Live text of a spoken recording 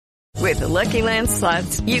With the Lucky Land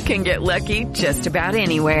Slots, you can get lucky just about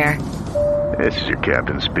anywhere. This is your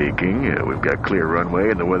captain speaking. We've got clear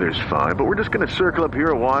runway and the weather's fine, but we're just going to circle up here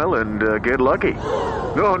a while and get lucky.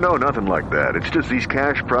 No, nothing like that. It's just these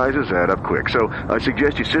cash prizes add up quick. So I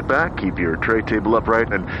suggest you sit back, keep your tray table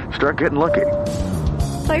upright, and start getting lucky.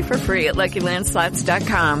 Play for free at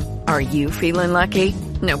LuckyLandSlots.com. Are you feeling lucky?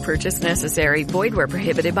 No purchase necessary. Void where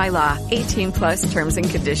prohibited by law. 18 plus terms and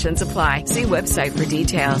conditions apply. See website for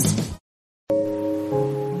details.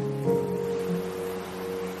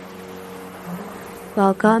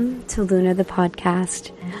 Welcome to Luna the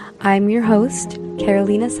podcast. I'm your host,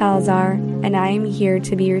 Carolina Salazar, and I am here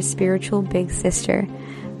to be your spiritual big sister,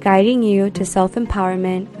 guiding you to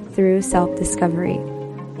self-empowerment through self-discovery.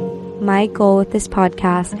 My goal with this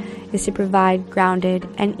podcast is to provide grounded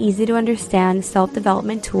and easy to understand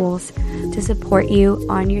self-development tools to support you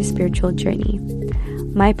on your spiritual journey.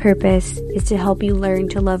 My purpose is to help you learn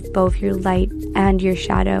to love both your light and your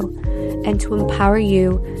shadow, and to empower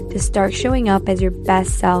you to start showing up as your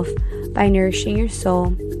best self by nourishing your soul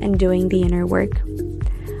and doing the inner work.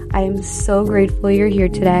 I am so grateful you're here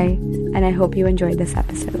today, and I hope you enjoyed this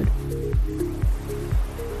episode.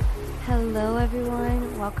 Hello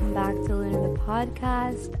everyone, welcome back to Luna the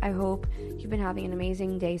podcast. I hope you've been having an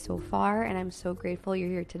amazing day so far, and I'm so grateful you're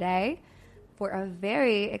here today for a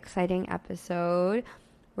very exciting episode.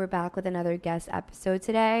 We're back with another guest episode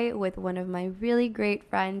today with one of my really great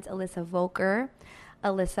friends, Alyssa Volker.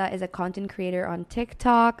 Alyssa is a content creator on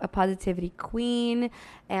TikTok, a positivity queen,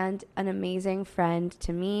 and an amazing friend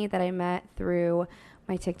to me that I met through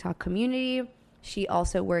my TikTok community. She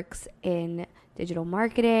also works in digital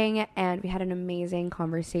marketing, and we had an amazing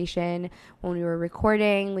conversation when we were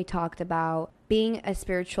recording. We talked about being a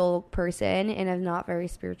spiritual person in a not very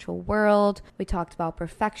spiritual world. We talked about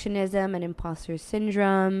perfectionism and imposter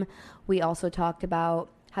syndrome. We also talked about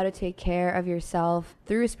how to take care of yourself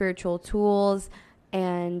through spiritual tools.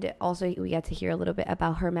 And also we got to hear a little bit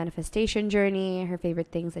about her manifestation journey, her favorite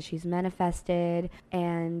things that she's manifested.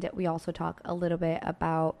 And we also talk a little bit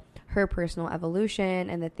about her personal evolution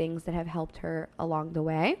and the things that have helped her along the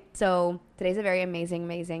way. So today's a very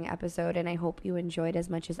amazing episode, and I hope you enjoyed as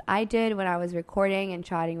much as I did when I was recording and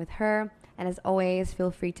chatting with her. And as always, feel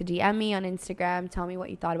free to DM me on Instagram. Tell me what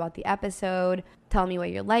you thought about the episode. Tell me what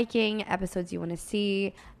you're liking, episodes you want to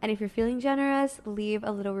see. And if you're feeling generous, leave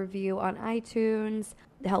a little review on iTunes.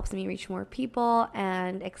 It helps me reach more people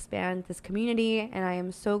and expand this community. And I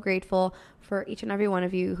am so grateful for each and every one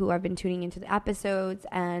of you who have been tuning into the episodes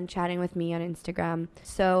and chatting with me on Instagram.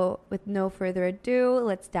 So with no further ado,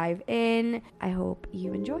 let's dive in. I hope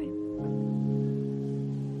you enjoy.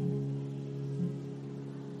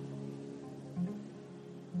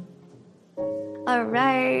 All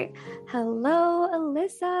right. Hello,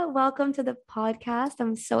 Alyssa. Welcome to the podcast.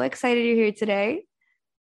 I'm so excited you're here today.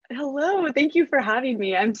 Hello. Thank you for having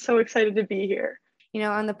me. I'm so excited to be here. You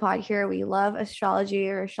know, on the pod here, we love astrology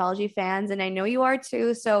or astrology fans, and I know you are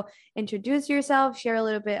too. So introduce yourself, share a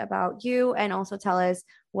little bit about you, and also tell us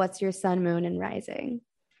what's your sun, moon, and rising.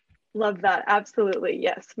 Love that. Absolutely.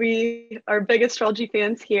 Yes. We are big astrology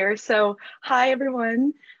fans here. So hi,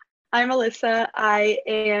 everyone. I'm Alyssa. I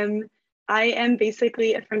am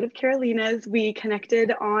basically a friend of Carolina's. We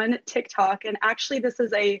connected on TikTok, and actually this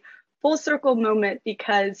is a full circle moment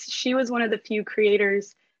because she was one of the few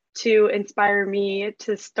creators to inspire me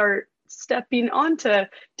to start stepping onto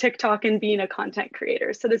TikTok and being a content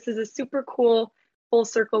creator. So this is a super cool full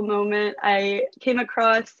circle moment. I came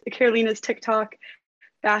across Carolina's TikTok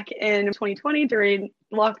back in 2020 during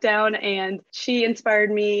lockdown, and she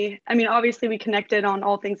inspired me. I mean, obviously we connected on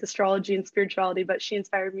all things astrology and spirituality, but she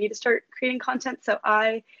inspired me to start creating content. So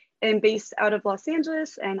I am based out of Los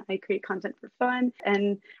Angeles, and I create content for fun.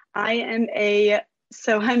 And I'm a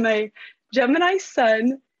Gemini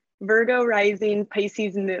sun, Virgo rising,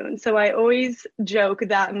 Pisces moon. So I always joke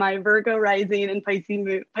that my Virgo rising and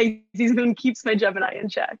Pisces moon keeps my Gemini in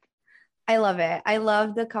check. I love it. I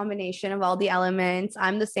love the combination of all the elements.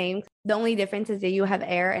 I'm the same. The only difference is that you have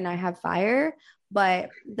air and I have fire,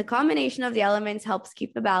 but the combination of the elements helps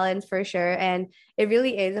keep the balance for sure. And it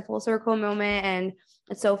really is a full circle moment. And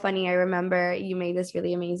it's so funny. I remember you made this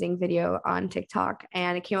really amazing video on TikTok,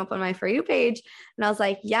 and it came up on my For You page. And I was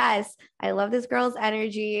like, yes, I love this girl's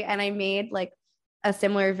energy. And I made like a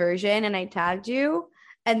similar version and I tagged you.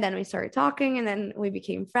 And then we started talking, and then we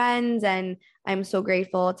became friends. And I'm so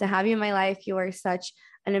grateful to have you in my life. You are such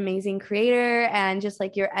an amazing creator, and just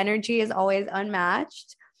like your energy is always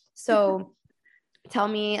unmatched. So tell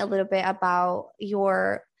me a little bit about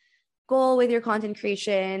your goal with your content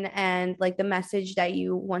creation and like the message that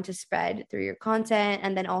you want to spread through your content.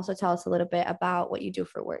 And then also tell us a little bit about what you do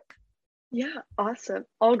for work. Yeah, awesome.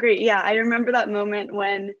 All great. Yeah, I remember that moment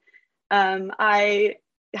when I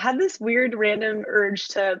had this weird random urge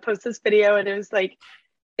to post this video, and it was like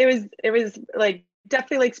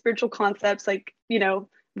definitely like spiritual concepts, like,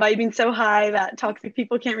 vibing so high that toxic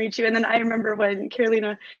people can't reach you. And then I remember when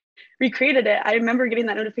Carolina recreated it, I remember getting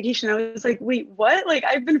that notification. I was like, wait, what? Like,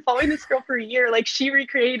 I've been following this girl for a year. Like, she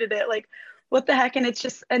recreated it. Like, what the heck? And it's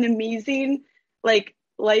just an amazing, like,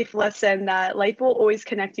 life lesson that life will always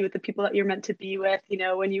connect you with the people that you're meant to be with,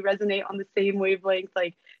 when you resonate on the same wavelength.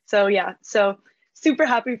 Like, so yeah. So super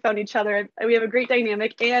happy we found each other. We have a great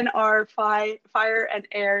dynamic, and our fire and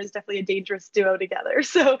air is definitely a dangerous duo together.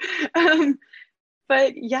 So,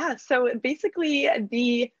 but yeah, so basically,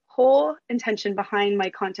 the whole intention behind my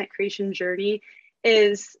content creation journey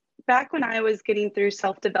is back when I was getting through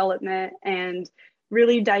self development and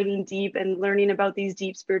really diving deep and learning about these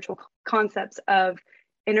deep spiritual concepts of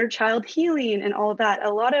inner child healing and all of that.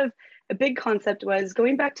 A big concept was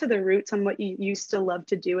going back to the roots on what you used to love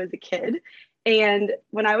to do as a kid. And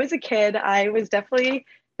when I was a kid, I was definitely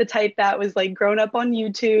the type that was like grown up on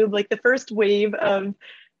YouTube, like the first wave of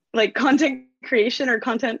like content creation or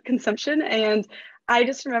content consumption. And I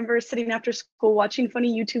just remember sitting after school watching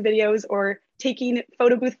funny YouTube videos or taking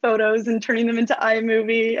photo booth photos and turning them into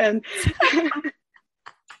iMovie, and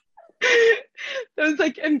those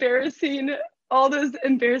like all those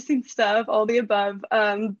embarrassing stuff, all the above.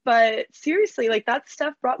 But seriously, like that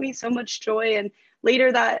stuff brought me so much joy. And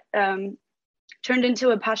later that turned into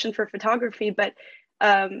a passion for photography. But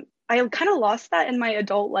I kind of lost that in my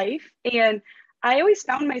adult life. And I always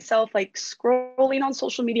found myself like scrolling on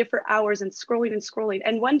social media for hours and scrolling and scrolling.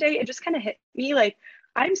 And one day it just kind of hit me like,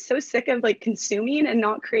 I'm so sick of like consuming and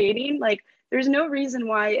not creating. Like, there's no reason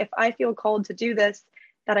why, if I feel called to do this,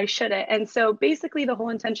 that I shouldn't. And so basically, the whole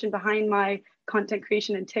intention behind my content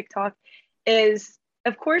creation and TikTok is,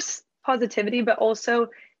 of course, positivity, but also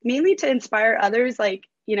mainly to inspire others. Like,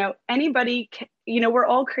 anybody, we're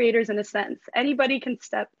all creators in a sense. Anybody can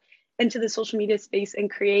step into the social media space and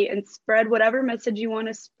create and spread whatever message you want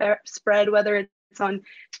to spread, whether it's on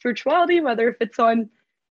spirituality, whether if it's on,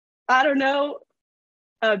 I don't know,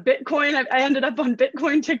 Bitcoin. I ended up on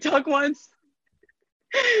Bitcoin TikTok once.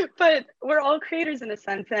 But we're all creators in a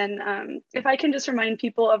sense. And if I can just remind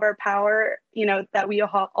people of our power, that we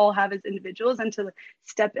all have as individuals, and to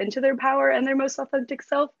step into their power and their most authentic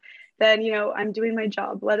self, then, I'm doing my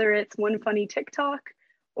job, whether it's one funny TikTok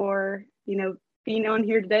or, being on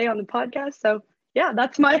here today on the podcast. So yeah,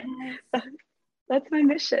 that's my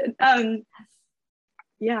mission.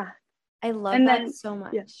 Yeah. I love And that then, so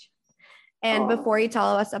much. yeah. And Aw. before you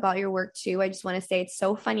tell us about your work too, I just want to say it's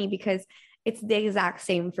so funny because it's the exact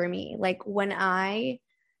same for me. Like and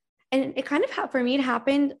it kind of for me, it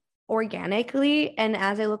happened organically. And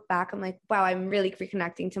as I look back, I'm like, wow, I'm really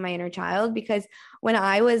reconnecting to my inner child, because when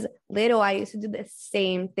I was little, I used to do the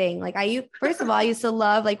same thing. Like first of all, I used to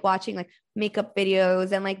love like watching like makeup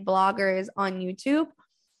videos and like bloggers on YouTube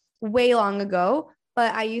way long ago.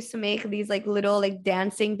 But I used to make these like little like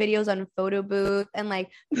dancing videos on photo booth and like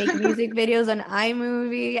make music videos on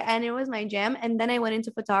iMovie, and it was my jam. And then I went into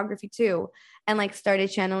photography too, and like started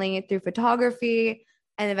channeling it through photography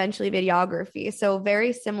and eventually videography. So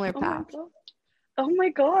very similar Oh my path. God. Oh my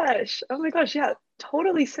gosh. Oh my gosh. Yeah,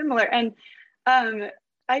 totally similar. And um,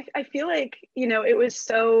 I feel like,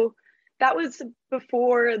 that was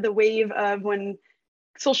before the wave of when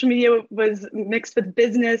social media was mixed with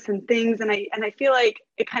business and things. And I feel like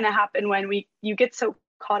it kind of happened when you get so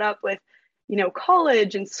caught up with,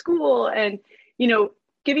 college and school and,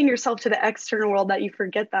 giving yourself to the external world that you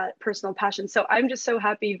forget that personal passion. So I'm just so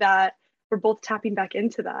happy that we're both tapping back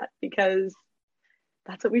into that, because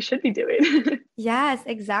that's what we should be doing. Yes,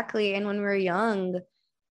 exactly. And when we're young,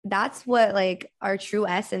 that's what like our true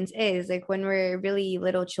essence is. Like when we're really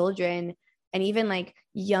little children and even like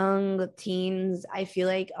young teens, I feel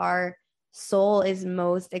like our soul is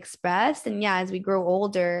most expressed. And yeah, as we grow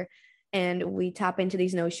older and we tap into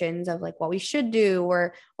these notions of like what we should do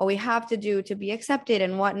or what we have to do to be accepted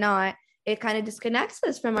and whatnot, it kind of disconnects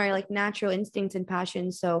us from our like natural instincts and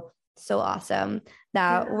passions. So awesome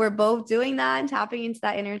that Yeah. we're both doing that and tapping into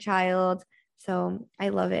that inner child. So I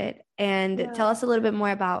love it. And Yeah. tell us a little bit more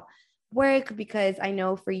about work, because I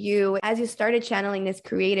know for you, as you started channeling this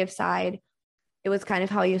creative side, it was kind of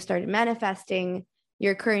how you started manifesting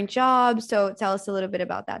your current job. So tell us a little bit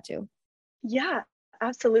about that too. Yeah,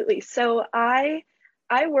 absolutely. So I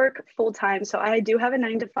work full time. So I do have a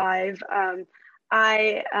 9 to 5.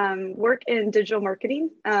 I work in digital marketing,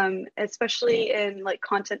 especially in like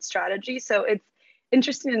content strategy. So it's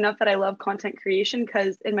interesting enough that I love content creation,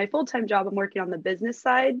 because in my full time job, I'm working on the business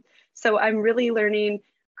side. So I'm really learning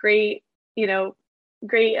great you know,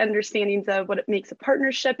 great understandings of what it makes a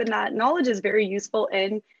partnership, and that knowledge is very useful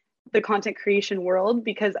in the content creation world,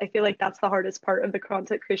 because I feel like that's the hardest part of the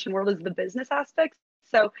content creation world is the business aspects.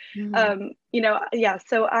 So, yeah,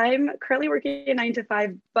 so I'm currently working a 9 to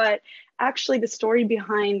 5, but actually the story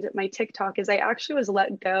behind my TikTok is I actually was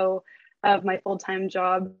let go of my full-time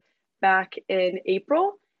job back in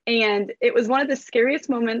April. And it was one of the scariest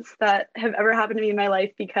moments that have ever happened to me in my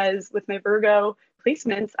life, because with my Virgo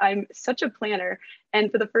placements, I'm such a planner.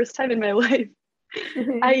 And for the first time in my life,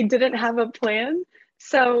 I didn't have a plan.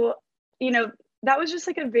 So, that was just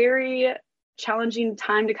like a very challenging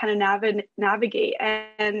time to kind of navigate.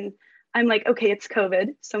 And I'm like, okay, it's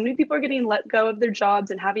COVID. So many people are getting let go of their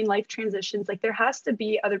jobs and having life transitions. Like, there has to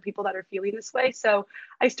be other people that are feeling this way. So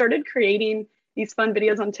I started creating these fun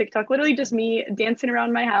videos on TikTok, literally just me dancing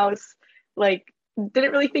around my house. Like,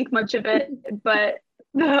 didn't really think much of it, but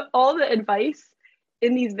all the advice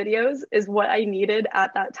in these videos is what I needed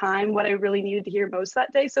at that time, what I really needed to hear most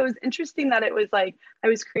that day. So it was interesting that it was like I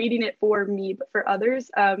was creating it for me, but for others.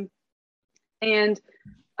 And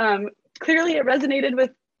clearly it resonated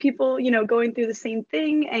with people, going through the same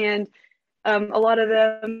thing. And a lot of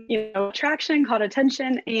them, traction, caught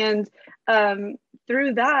attention. And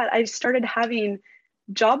through that, I started having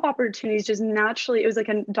job opportunities just naturally. It was like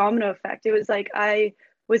a domino effect. It was like I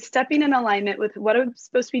was stepping in alignment with what I'm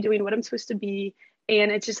supposed to be doing, what I'm supposed to be.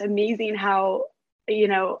 And it's just amazing how,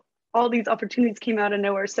 all these opportunities came out of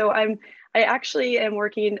nowhere. So I actually am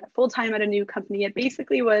working full time at a new company. It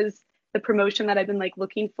basically was the promotion that I've been like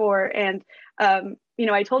looking for. And,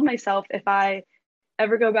 I told myself if I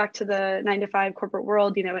ever go back to the 9 to 5 corporate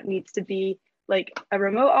world, it needs to be like a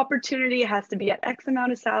remote opportunity. It has to be at X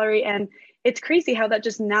amount of salary. And it's crazy how that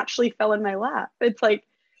just naturally fell in my lap. It's like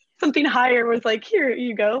something higher was like, here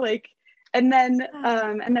you go. Like, and then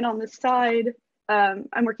on the side,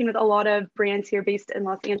 I'm working with a lot of brands here based in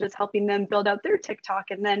Los Angeles, helping them build out their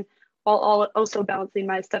TikTok, and then while also balancing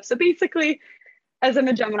my stuff. So basically, as I'm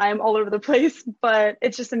a Gemini, I'm all over the place, but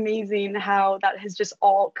it's just amazing how that has just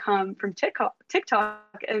all come from TikTok,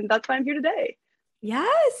 and that's why I'm here today.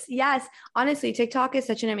 Yes. Honestly, TikTok is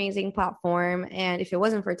such an amazing platform. And if it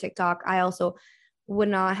wasn't for TikTok, I also would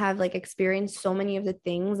not have like experienced so many of the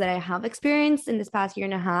things that I have experienced in this past year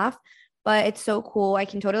and a half. But it's so cool. I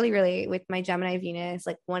can totally relate with my Gemini Venus,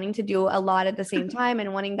 like wanting to do a lot at the same time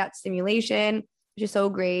and wanting that stimulation, which is so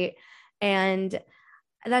great. And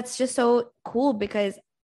that's just so cool, because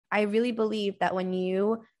I really believe that when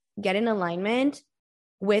you get in alignment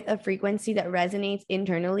with a frequency that resonates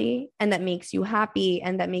internally and that makes you happy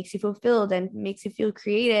and that makes you fulfilled and makes you feel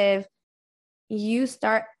creative, you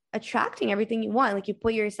start attracting everything you want. Like, you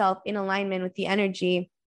put yourself in alignment with the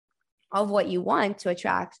energy of what you want to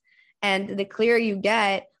attract. And the clearer you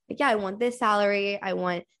get, like, yeah, I want this salary. I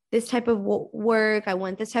want this type of work. I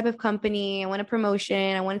want this type of company. I want a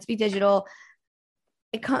promotion. I want it to be digital.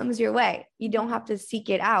 It comes your way. You don't have to seek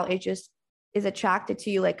it out. It just is attracted to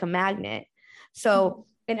you like a magnet. So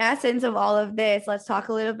in essence of all of this, let's talk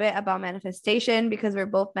a little bit about manifestation, because we're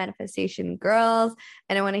both manifestation girls.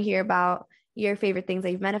 And I want to hear about your favorite things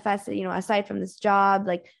that you've manifested, aside from this job,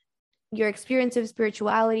 like your experience of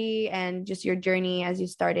spirituality and just your journey as you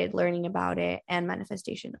started learning about it, and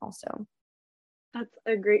manifestation also. That's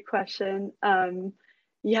a great question.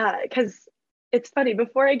 Yeah, because it's funny,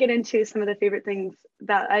 before I get into some of the favorite things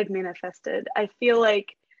that I've manifested, I feel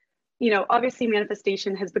like, obviously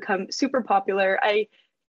manifestation has become super popular. I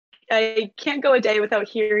can't go a day without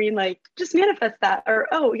hearing like, just manifest that, or,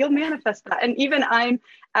 oh, you'll manifest that. And even I'm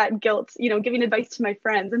at guilt, giving advice to my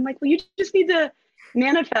friends. I'm like, well, you just need to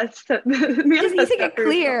manifest. You just need to get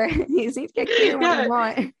clear. You just need to get clear what you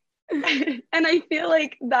want. And I feel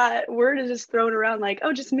like that word is just thrown around like,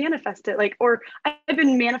 oh, just manifest it. Like, or I've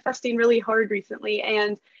been manifesting really hard recently.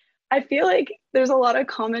 And I feel like there's a lot of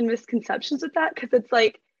common misconceptions with that, because it's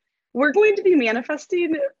like, we're going to be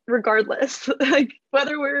manifesting regardless, like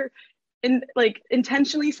whether we're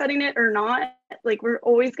intentionally setting it or not, like we're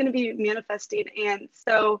always going to be manifesting. And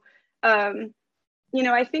so,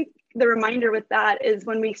 I think the reminder with that is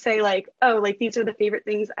when we say like, oh, like these are the favorite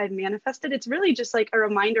things I've manifested, it's really just like a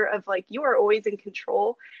reminder of like, you are always in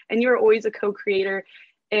control and you're always a co-creator,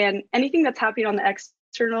 and anything that's happening on the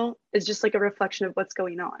external is just like a reflection of what's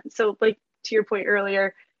going on. So like to your point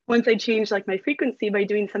earlier, once I changed like my frequency by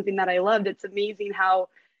doing something that I loved, it's amazing how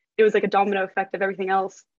it was like a domino effect of everything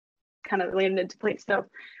else kind of landed into place. So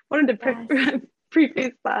wanted to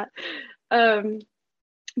preface that.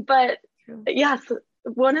 But yeah, so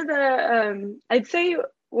one of the, I'd say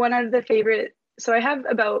one of the favorite, so I have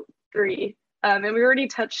about 3, and we already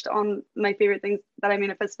touched on my favorite things that I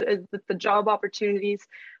manifested is the job opportunities.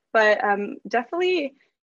 But definitely,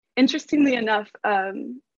 interestingly enough,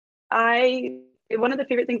 one of the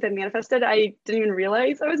favorite things I manifested, I didn't even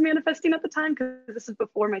realize I was manifesting at the time because this is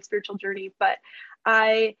before my spiritual journey, but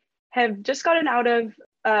I have just gotten out of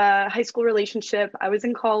a high school relationship. I was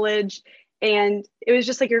in college, and it was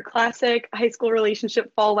just like your classic high school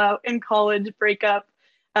relationship fallout in college breakup,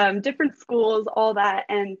 different schools, all that.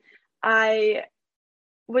 And I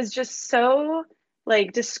was just so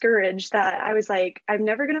like discouraged that I was like, I'm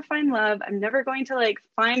never going to find love. I'm never going to like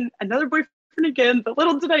find another boyfriend again. But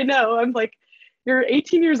little did I know, I'm like, you're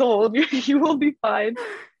 18 years old. You will be fine.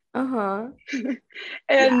 Uh-huh.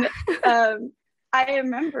 And Yeah. I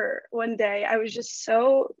remember one day I was just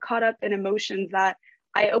so caught up in emotions that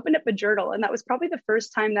I opened up a journal. And that was probably the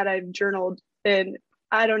first time that I've journaled in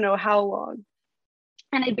I don't know how long.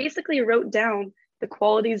 And I basically wrote down the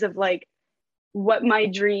qualities of like what my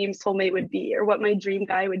dream soulmate would be or what my dream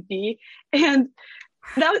guy would be. And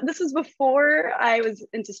this was before I was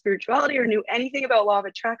into spirituality or knew anything about law of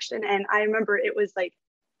attraction. And I remember it was like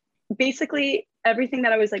basically everything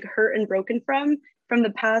that I was like hurt and broken from the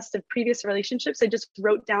past of previous relationships. I just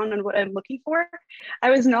wrote down on what I'm looking for. I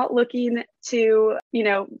was not looking to,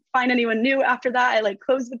 find anyone new after that. I like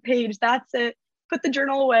closed the page. That's it. Put the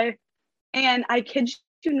journal away. And I kid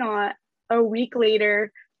you not, a week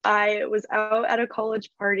later, I was out at a college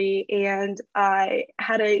party and I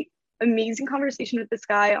had a amazing conversation with this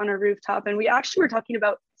guy on a rooftop, and we actually were talking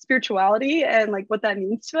about spirituality and like what that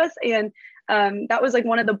means to us. And that was like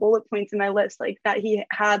one of the bullet points in my list, like that he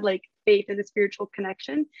had like faith in a spiritual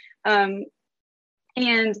connection. And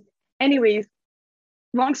anyways,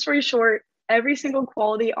 long story short, every single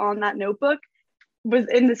quality on that notebook was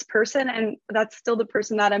in this person, and that's still the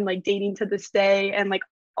person that I'm like dating to this day, and like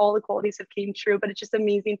all the qualities have came true. But it's just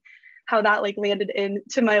amazing how that like landed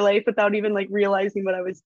into my life without even like realizing what I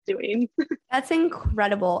was doing. That's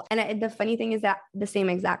incredible. And the funny thing is that the same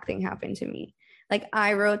exact thing happened to me. Like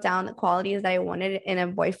I wrote down the qualities that I wanted in a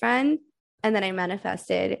boyfriend, and then I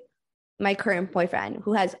manifested my current boyfriend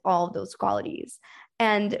who has all of those qualities.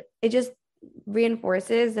 And it just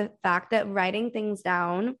reinforces the fact that writing things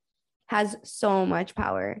down has so much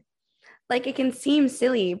power. Like it can seem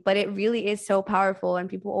silly, but it really is so powerful, and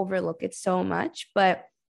people overlook it so much. But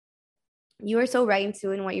you are so right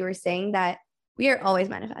too in what you were saying, that we are always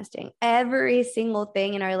manifesting every single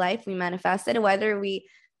thing in our life. We manifested, whether we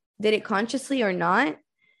did it consciously or not.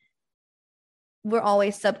 We're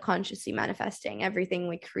always subconsciously manifesting. Everything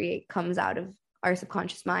we create comes out of our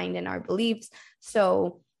subconscious mind and our beliefs.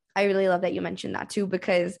 So I really love that you mentioned that too,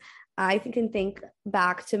 because I can think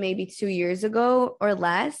back to maybe 2 years ago or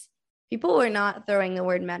less, people were not throwing the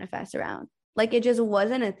word manifest around. Like it just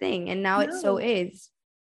wasn't a thing. And now it so is.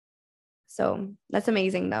 So that's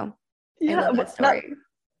amazing though. Yeah, I love that story.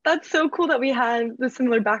 That's so cool that we had the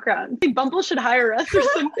similar background. I think Bumble should hire us or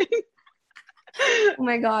something. Oh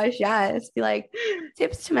my gosh, yes. Be like,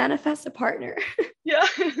 tips to manifest a partner. Yeah.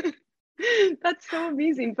 That's so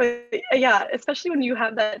amazing. But yeah, especially when you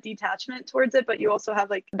have that detachment towards it, but you also have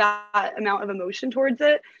like that amount of emotion towards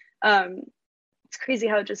it. It's crazy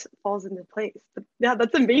how it just falls into place. But yeah,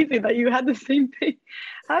 that's amazing that you had the same thing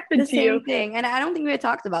happen The to you. same thing. And I don't think we had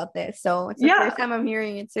talked about this. So it's the first time I'm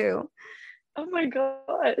hearing it too. Oh my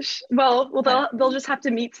gosh. Well, they'll just have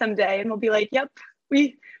to meet someday, and we'll be like, yep,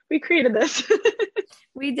 we created this.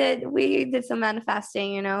 We did some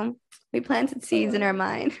manifesting, we planted seeds in our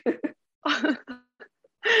mind.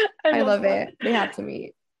 I love it. They have to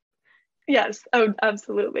meet. Yes. Oh,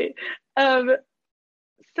 absolutely.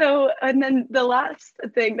 So, and then the last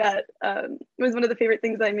thing that was one of the favorite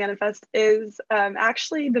things I manifest is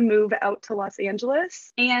actually the move out to Los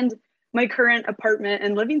Angeles and my current apartment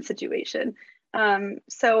and living situation.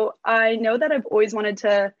 So I know that I've always wanted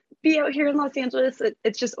to be out here in Los Angeles.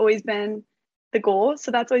 It's just always been the goal.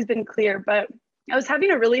 So that's always been clear. But I was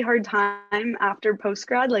having a really hard time after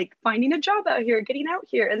post-grad, like finding a job out here, getting out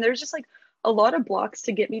here. And there's just like a lot of blocks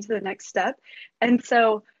to get me to the next step. And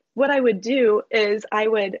so what I would do is I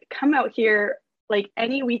would come out here like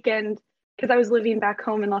any weekend, because I was living back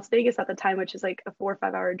home in Las Vegas at the time, which is like a 4 or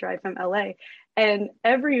 5 hour drive from LA. And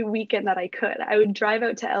every weekend that I could, I would drive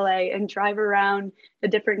out to LA and drive around the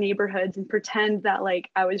different neighborhoods and pretend that like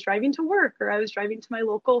I was driving to work or I was driving to my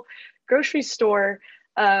local grocery store.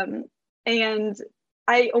 And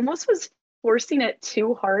I almost was forcing it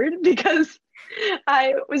too hard because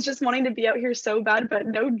I was just wanting to be out here so bad, but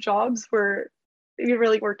no jobs were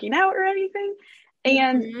really working out or anything.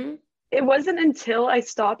 And it wasn't until I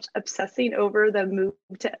stopped obsessing over the move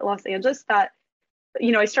to Los Angeles that,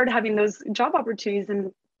 I started having those job opportunities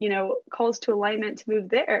and, calls to alignment to move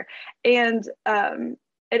there. And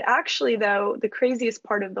it actually, though, the craziest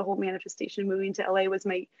part of the whole manifestation moving to LA was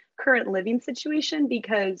my current living situation,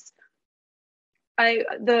 because my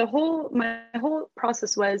whole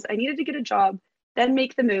process was I needed to get a job, then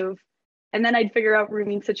make the move, and then I'd figure out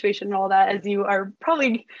rooming situation and all that, as you are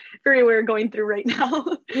probably very aware going through right now.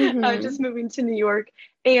 Mm-hmm. Just moving to New York.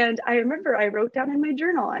 And I remember I wrote down in my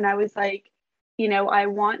journal, and I was like, I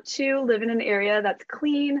want to live in an area that's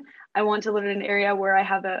clean. I want to live in an area where I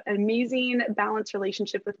have an amazing balanced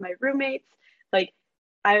relationship with my roommates. Like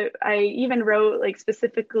I even wrote like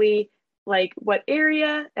specifically like what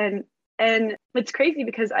area, and it's crazy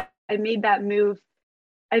because I made that move.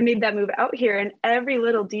 I made that move out here, and every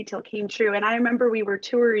little detail came true. And I remember we were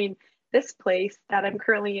touring this place that I'm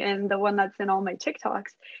currently in, the one that's in all my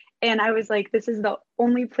TikToks. And I was like, this is the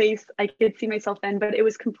only place I could see myself in, but it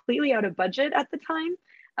was completely out of budget at the time.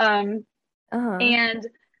 Uh-huh. And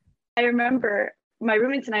I remember my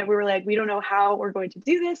roommates and I, we were like, we don't know how we're going to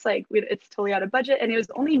do this. Like, it's totally out of budget. And it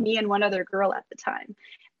was only me and one other girl at the time.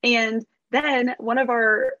 And then one of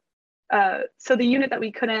our, so the unit that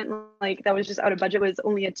we couldn't, like, that was just out of budget was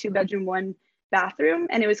only a 2 bedroom, 1 bathroom.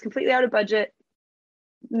 And it was completely out of budget.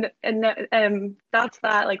 And that's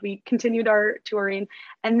that. Like, we continued our touring.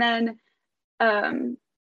 And then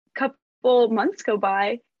couple months go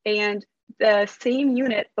by, and the same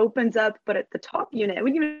unit opens up, but at the top unit,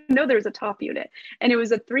 we didn't even know there was a top unit, and it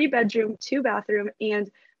was a 3 bedroom, 2 bathroom.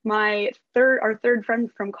 And our third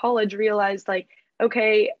friend from college realized, like,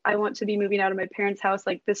 okay, I want to be moving out of my parents' house.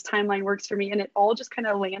 Like, this timeline works for me, and it all just kind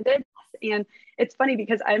of landed. And it's funny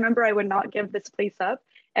because I remember I would not give this place up,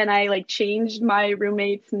 and I like changed my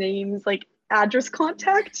roommates' names, like address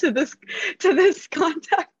contact to this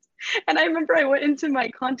contact. And I remember I went into my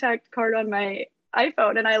contact card on my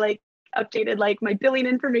iPhone, and I like updated like my billing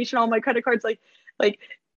information, all my credit cards, like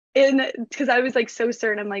in, because I was like so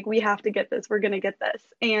certain. I'm like, we have to get this. We're gonna get this.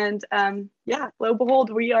 And yeah, lo and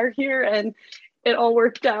behold, we are here, and it all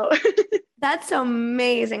worked out. That's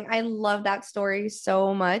amazing. I love that story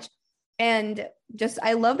so much. And just,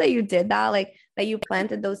 I love that you did that, like that you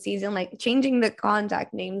planted those seeds and like changing the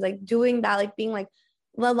contact names, like doing that, like being like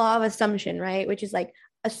the law of assumption, right? Which is like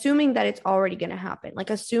assuming that it's already going to happen,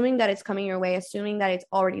 like assuming that it's coming your way, assuming that it's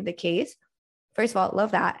already the case. First of all,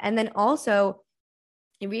 love that. And then also,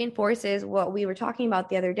 it reinforces what we were talking about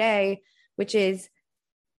the other day, which is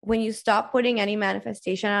when you stop putting any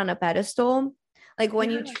manifestation on a pedestal, like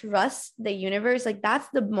when you trust the universe, like that's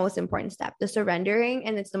the most important step, the surrendering,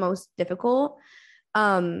 and it's the most difficult.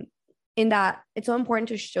 In that it's so important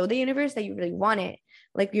to show the universe that you really want it.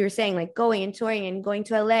 Like you were saying, like going and touring and going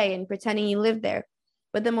to LA and pretending you live there.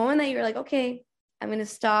 But the moment that you're like, okay, I'm going to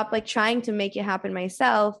stop like trying to make it happen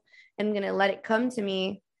myself, and I'm going to let it come to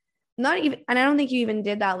me. Not even, and I don't think you even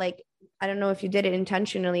did that. Like, I don't know if you did it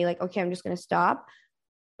intentionally, like, okay, I'm just going to stop,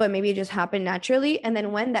 but maybe it just happened naturally. And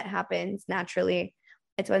then when that happens naturally,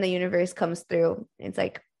 it's when the universe comes through. It's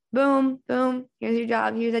like, boom, boom, here's your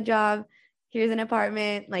job, here's a job, here's an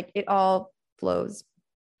apartment. Like it all flows.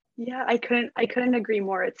 Yeah, I couldn't agree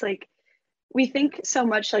more. It's like we think so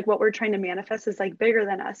much like what we're trying to manifest is like bigger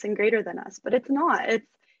than us and greater than us, but it's not.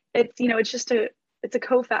 It's it's just it's a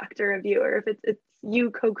cofactor of you, or if it's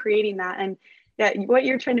you co-creating that. And yeah, what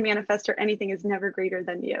you're trying to manifest or anything is never greater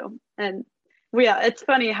than you. And well, yeah, it's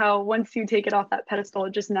funny how once you take it off that pedestal,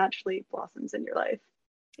 it just naturally blossoms in your life.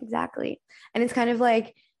 Exactly. And it's kind of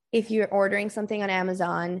like if you're ordering something on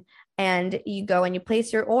Amazon and you go and you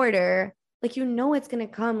place your order, like it's going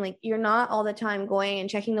to come. Like you're not all the time going and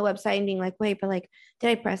checking the website and being like, wait, but like, did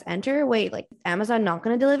I press enter? Wait, like Amazon not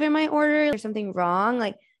going to deliver my order? There's something wrong.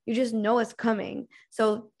 Like you just know it's coming.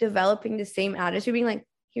 So developing the same attitude, being like,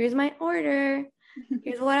 here's my order.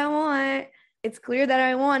 Here's what I want. It's clear that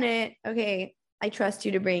I want it. Okay, I trust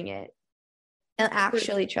you to bring it. And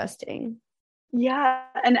actually trusting. Yeah.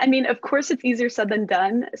 And I mean, of course, it's easier said than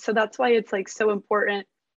done. So that's why it's like so important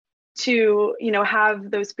to, have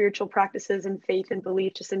those spiritual practices and faith and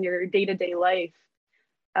belief just in your day-to-day life.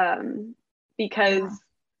 Because,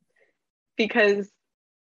 because,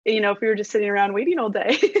 if we were just sitting around waiting all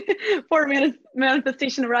day for a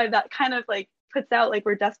manifestation to arrive, that kind of like puts out like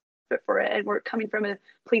we're desperate for it and we're coming from a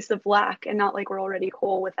place of lack and not like we're already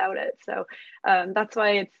whole without it. So that's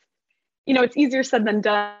why it's easier said than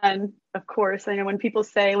done, of course. I know when people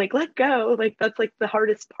say like, let go, like that's like the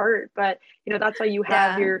hardest part, but that's why you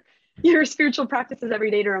have your spiritual practices every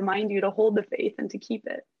day to remind you to hold the faith and to keep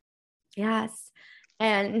it. Yes.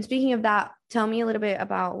 And speaking of that, tell me a little bit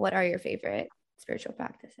about what are your favorite spiritual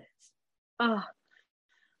practices? Well,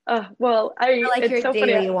 or like your so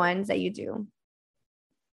daily funny. ones that you do.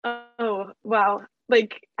 Oh, wow.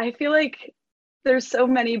 Like, I feel like there's so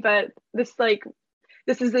many, but this like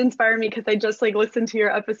this is inspiring me because I just like listened to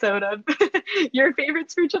your episode of your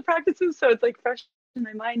favorite spiritual practices. So it's like fresh in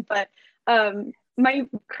my mind. But my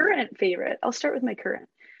current favorite, I'll start with my current.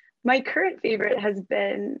 My current favorite has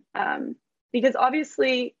been because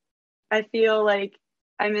obviously I feel like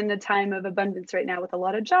I'm in the time of abundance right now with a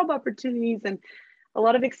lot of job opportunities and a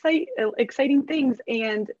lot of exciting things.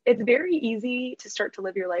 And it's very easy to start to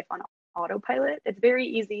live your life on autopilot. It's very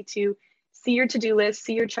easy to see your to-do list,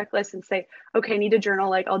 see your checklist and say, okay, I need a journal,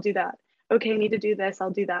 like I'll do that. Okay, I need to do this,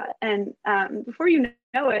 I'll do that. And before you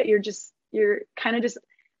know it, you're kind of just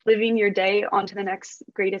living your day onto the next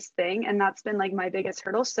greatest thing. And that's been like my biggest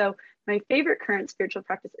hurdle. So my favorite current spiritual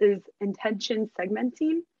practice is intention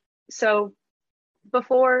segmenting. So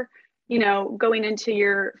before, going into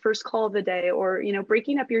your first call of the day, or,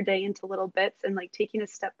 breaking up your day into little bits and like taking a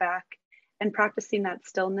step back and practicing that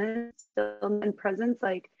stillness and presence,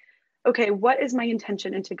 like, okay, what is my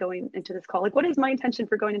intention into going into this call? Like, what is my intention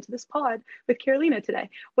for going into this pod with Carolina today?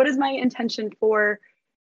 What is my intention for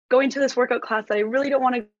going to this workout class that I really don't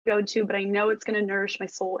want to go to, but I know it's going to nourish my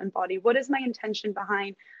soul and body? What is my intention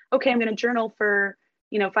behind, okay, I'm going to journal for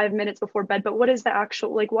 5 minutes before bed, but what is the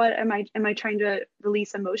actual, like, what am I trying to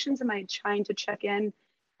release emotions? Am I trying to check in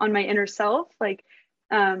on my inner self? Like,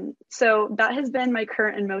 so that has been my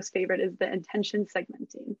current and most favorite, is the intention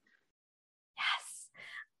segmenting. Yes,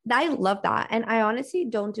 I love that. And I honestly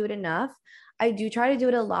don't do it enough. I do try to do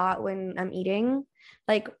it a lot when I'm eating,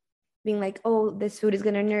 like being like, oh, this food is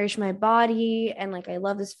going to nourish my body. And like, I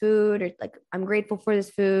love this food, or like, I'm grateful for this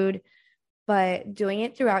food. But doing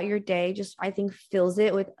it throughout your day just, I think, fills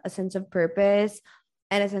it with a sense of purpose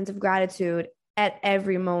and a sense of gratitude at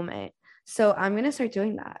every moment. So I'm going to start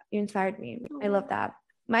doing that. You inspired me. I love that.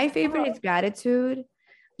 My favorite is gratitude,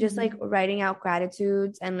 just like writing out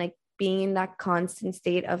gratitudes and like being in that constant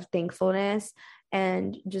state of thankfulness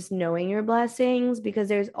and just knowing your blessings, because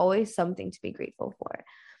there's always something to be grateful for.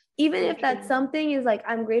 Even if that something is like,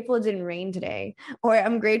 I'm grateful it didn't rain today, or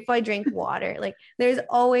I'm grateful I drank water. Like, there's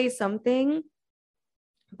always something,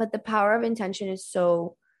 but the power of intention is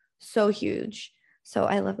so, so huge. So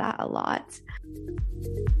I love that a lot.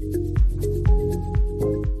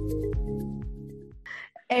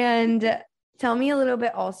 And tell me a little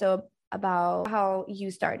bit also about how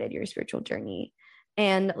you started your spiritual journey,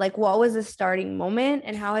 and like, what was the starting moment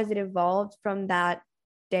and how has it evolved from that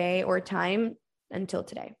day or time until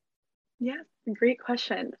today? Yeah, great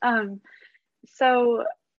question. My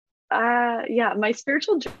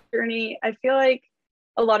spiritual journey, I feel like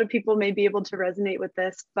a lot of people may be able to resonate with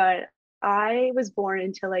this, but I was born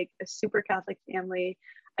into like a super Catholic family.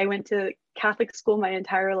 I went to Catholic school my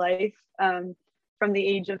entire life, from the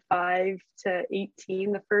age of 5 to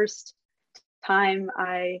 18. The first time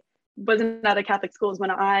I wasn't at a Catholic school is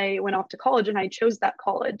when I went off to college, and I chose that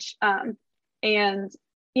college. And,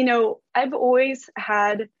 I've always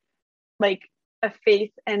had like a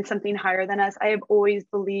faith and something higher than us. I have always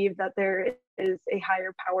believed that there is a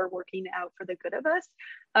higher power working out for the good of us.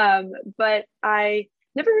 But I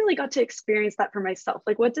never really got to experience that for myself.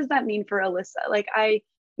 Like, what does that mean for Alyssa? Like, I,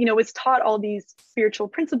 was taught all these spiritual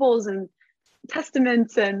principles and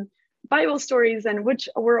testaments and Bible stories, and which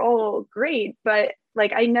were all great, but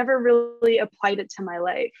like, I never really applied it to my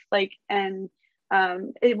life. Like, and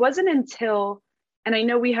it wasn't until, and I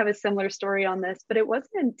know we have a similar story on this, but it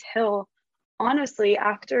wasn't until, honestly,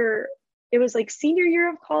 after it was like senior year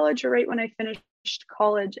of college, or right when I finished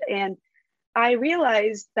college, and I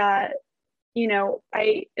realized that,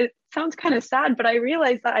 it sounds kind of sad, but I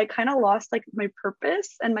realized that I kind of lost like my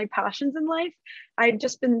purpose and my passions in life. I'd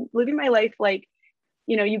just been living my life like,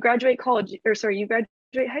 you graduate college, or sorry, you graduate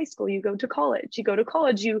high school, you go to college, you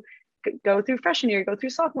go through freshman year, go through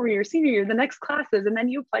sophomore year, senior year, the next classes, and then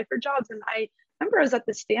you apply for jobs. And I remember I was at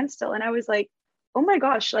the standstill, and I was like, oh my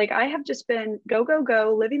gosh, like, I have just been go, go,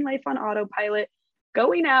 go, living life on autopilot,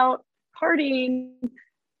 going out, partying,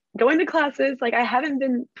 going to classes. Like, I haven't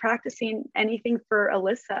been practicing anything for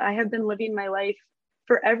Alyssa. I have been living my life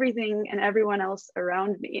for everything and everyone else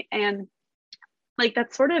around me. And like,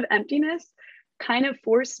 that sort of emptiness kind of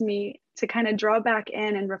forced me to kind of draw back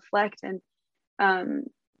in and reflect and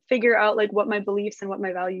figure out like what my beliefs and what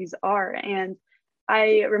my values are. And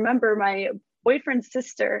I remember my boyfriend's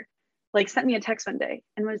sister like sent me a text one day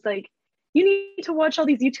and was like, you need to watch all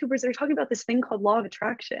these YouTubers that are talking about this thing called law of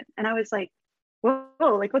attraction. And I was like,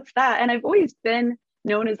 whoa, like, what's that? And I've always been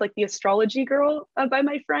known as like the astrology girl by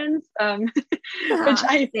my friends, which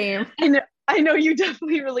I know you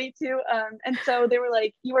definitely relate to. And so they were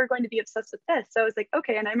like, you are going to be obsessed with this. So I was like,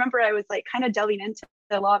 okay. And I remember I was like kind of delving into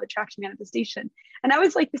the law of attraction manifestation. And I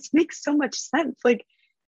was like, this makes so much sense. Like,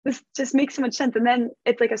 this just makes so much sense. And then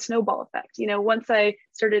it's like a snowball effect. Once I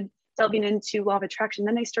started delving into law of attraction,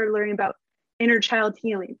 then I started learning about inner child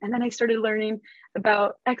healing. And then I started learning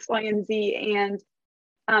about X, Y, and Z. And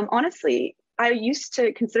honestly, I used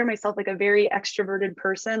to consider myself like a very extroverted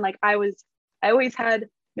person. Like I always had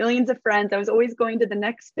millions of friends. I was always going to the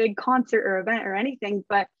next big concert or event or anything.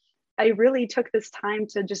 But I really took this time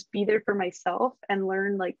to just be there for myself and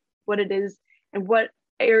learn like what it is and what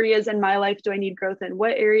areas in my life do I need growth in,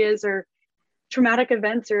 what areas are traumatic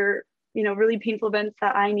events or really painful events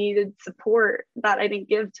that I needed support that I didn't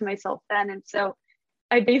give to myself then. And so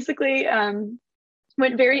I basically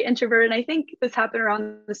went very introverted. And I think this happened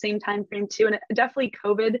around the same time frame too. And definitely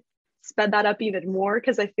COVID sped that up even more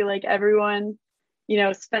because I feel like everyone,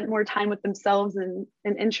 spent more time with themselves and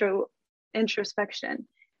introspection.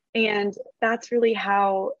 And that's really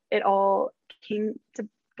how it all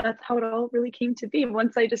really came to be.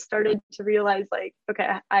 Once I just started to realize like, okay,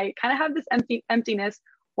 I kind of have this emptiness.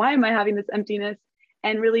 Why am I having this emptiness?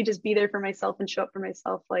 And really just be there for myself and show up for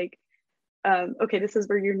myself. Like, okay, this is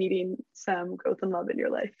where you're needing some growth and love in your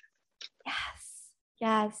life.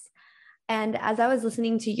 Yes. And as I was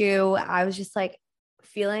listening to you, I was just like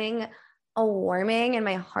feeling a warming in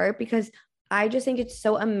my heart because I just think it's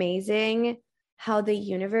so amazing how the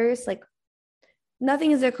universe, like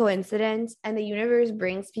nothing is a coincidence, and the universe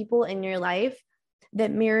brings people in your life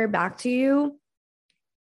that mirror back to you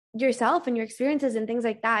yourself and your experiences and things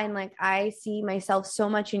like that. And like I see myself so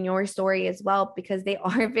much in your story as well because they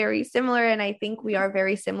are very similar, and I think we are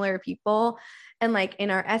very similar people and like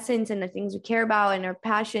in our essence and the things we care about and our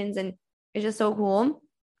passions. And it's just so cool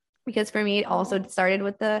because for me it also started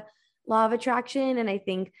with the law of attraction, and I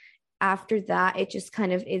think after that it just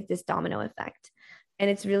kind of is this domino effect, and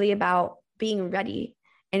it's really about being ready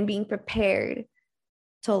and being prepared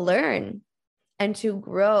to learn and to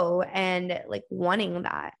grow and like wanting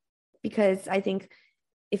that. Because I think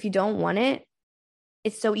if you don't want it,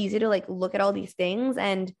 it's so easy to like look at all these things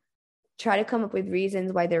and try to come up with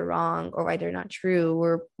reasons why they're wrong or why they're not true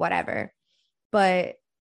or whatever. But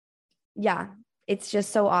yeah, it's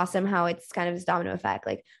just so awesome how it's kind of this domino effect.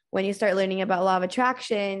 Like when you start learning about law of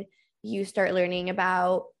attraction, you start learning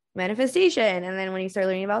about manifestation. And then when you start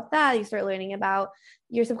learning about that, you start learning about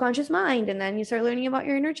your subconscious mind. And then you start learning about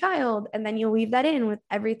your inner child. And then you'll weave that in with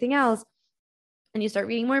everything else. And you start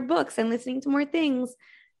reading more books and listening to more things.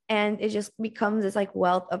 And it just becomes this like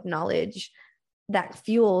wealth of knowledge that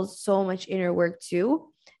fuels so much inner work too.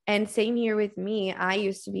 And same here with me. I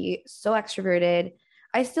used to be so extroverted.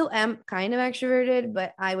 I still am kind of extroverted,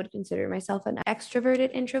 but I would consider myself an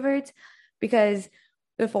extroverted introvert because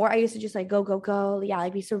before I used to just like go, go, go. Yeah,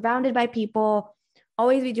 like be surrounded by people,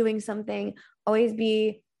 always be doing something, always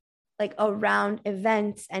be like around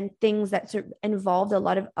events and things that involved a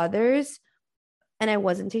lot of others. And I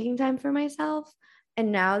wasn't taking time for myself.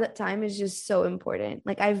 And now that time is just so important.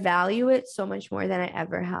 Like I value it so much more than I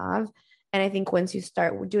ever have. And I think once you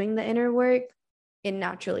start doing the inner work, it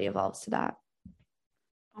naturally evolves to that.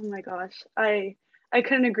 Oh my gosh. I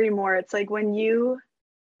couldn't agree more. It's like when you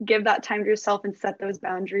give that time to yourself and set those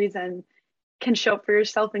boundaries and can show up for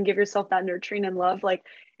yourself and give yourself that nurturing and love, like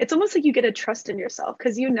it's almost like you get a trust in yourself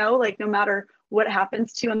because like no matter what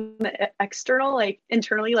happens to you on the external, like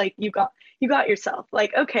internally, like you got yourself.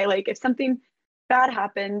 Like, okay, like if something bad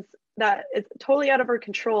happens that is totally out of our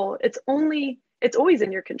control, it's always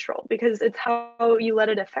in your control because it's how you let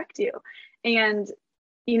it affect you. And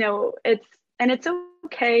it's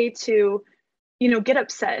okay to get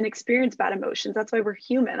upset and experience bad emotions. That's why we're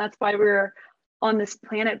human. That's why we're on this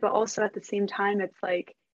planet. But also at the same time, it's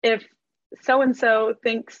like if so-and-so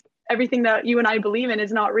thinks everything that you and I believe in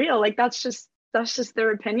is not real, like that's just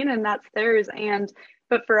their opinion and that's theirs.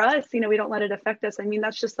 But for us, we don't let it affect us. I mean,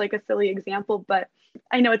 that's just like a silly example, but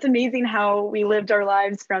I know it's amazing how we lived our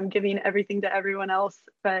lives from giving everything to everyone else.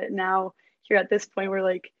 But now here at this point, we're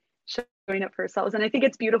like showing up for ourselves. And I think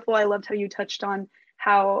it's beautiful. I loved how you touched on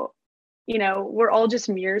how we're all just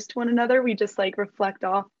mirrors to one another. We just like reflect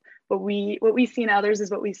off what we see in others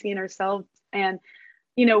is what we see in ourselves. And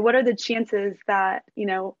what are the chances that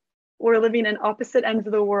we're living in opposite ends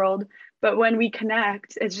of the world, but when we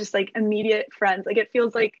connect, it's just like immediate friends. Like it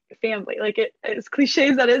feels like family. Like as cliche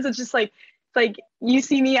as that is, it's just like it's like you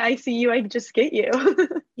see me, I see you, I just get you.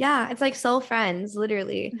 Yeah, it's like soul friends,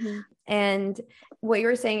 literally. Mm-hmm. And what you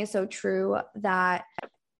were saying is so true that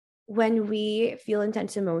when we feel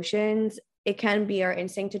intense emotions, it can be our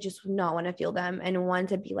instinct to just not want to feel them and want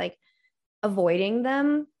to be like avoiding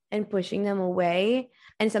them and pushing them away.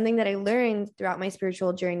 And something that I learned throughout my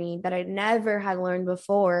spiritual journey that I never had learned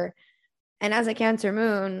before. And as a Cancer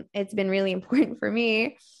moon, it's been really important for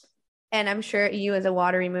me, And I'm sure you as a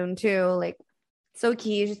watery moon too, like so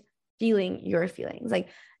key is just feeling your feelings. Like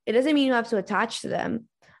it doesn't mean you have to attach to them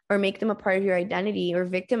or make them a part of your identity or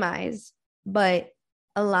victimize, but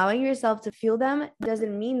allowing yourself to feel them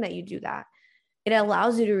doesn't mean that you do that. It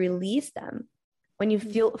allows you to release them. When you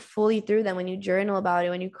feel fully through them, when you journal about it,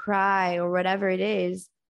 when you cry or whatever it is.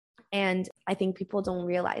 And I think people don't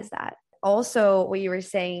realize that. Also, what you were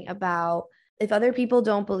saying about if other people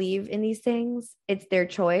don't believe in these things, it's their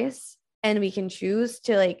choice. And we can choose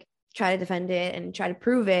to like try to defend it and try to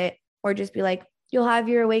prove it, or just be like, you'll have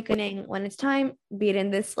your awakening when it's time, be it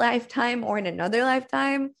in this lifetime or in another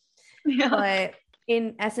lifetime. Yeah. But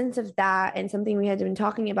in essence of that, and something we had been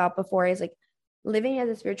talking about before, is like living as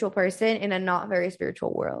a spiritual person in a not very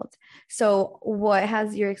spiritual world. So what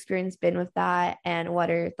has your experience been with that, and what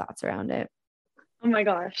are your thoughts around it? Oh my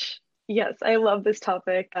gosh. Yes, I love this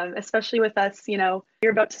topic, especially with us,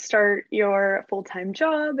 you're about to start your full-time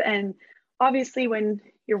job. And obviously, when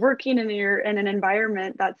you're working and you're in an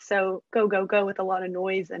environment that's so go, go, go with a lot of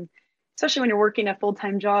noise, and especially when you're working a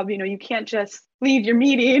full-time job, you can't just leave your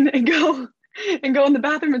meeting and go in the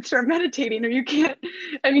bathroom and start meditating, or you can't,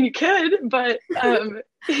 I mean, you could, but,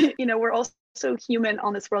 we're also human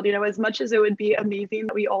on this world, as much as it would be amazing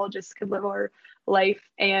that we all just could live our life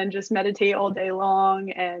and just meditate all day long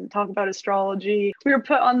and talk about astrology. We were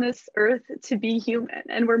put on this earth to be human,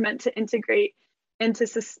 and we're meant to integrate into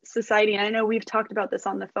society. And I know we've talked about this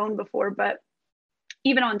on the phone before, but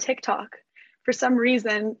even on TikTok, for some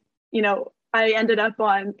reason, I ended up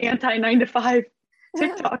on anti 9 to 5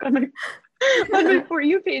 TikTok on my For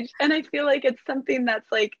You page. And I feel like it's something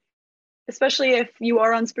that's like, especially if you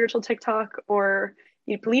are on spiritual TikTok or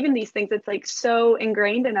you believe in these things, it's like so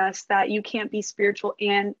ingrained in us that you can't be spiritual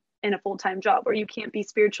and in a full-time job, or you can't be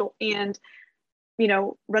spiritual and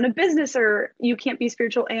run a business, or you can't be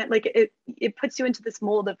spiritual and like it puts you into this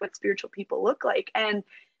mold of what spiritual people look like. And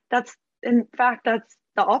that's, in fact, that's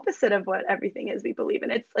the opposite of what everything is we believe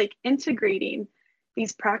in. It's like integrating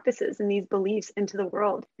these practices and these beliefs into the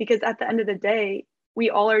world, because at the end of the day, we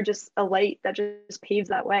all are just a light that just paves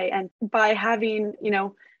that way. And by having,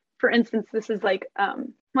 for instance, this is like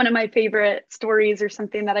one of my favorite stories or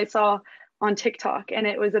something that I saw on TikTok. And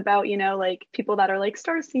it was about, like people that are like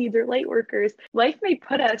star seeds or light workers. Life may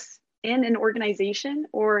put us in an organization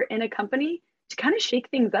or in a company to kind of shake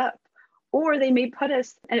things up, or they may put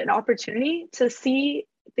us in an opportunity to see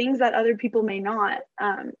things that other people may not,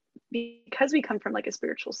 because we come from like a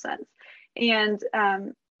spiritual sense.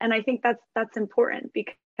 And I think that's important,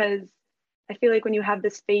 because I feel like when you have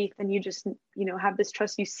this faith and you just, have this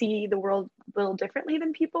trust, you see the world a little differently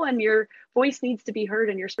than people, and your voice needs to be heard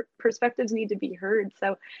and your perspectives need to be heard.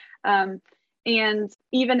 So, and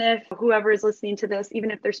even if whoever is listening to this, even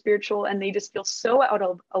if they're spiritual and they just feel so out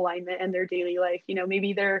of alignment in their daily life,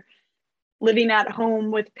 maybe they're living at home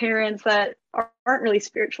with parents that aren't really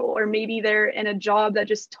spiritual, or maybe they're in a job that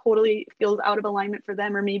just totally feels out of alignment for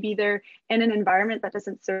them, or maybe they're in an environment that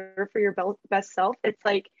doesn't serve for your best self. It's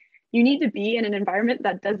like you need to be in an environment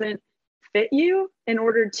that doesn't fit you in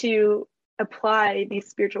order to apply these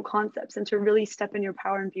spiritual concepts and to really step in your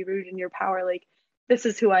power and be rooted in your power. Like, this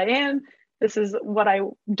is who I am. This is what I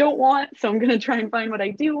don't want. So I'm going to try and find what I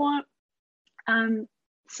do want.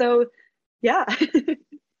 So yeah.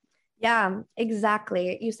 Yeah,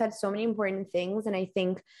 exactly. You said so many important things. And I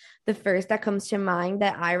think the first that comes to mind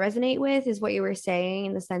that I resonate with is what you were saying,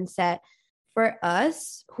 in the sense that for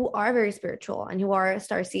us who are very spiritual and who are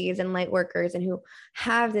star seeds and light workers and who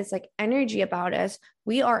have this like energy about us,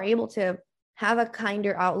 we are able to have a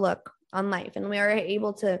kinder outlook on life. And we are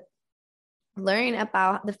able to learn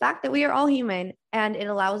about the fact that we are all human. And it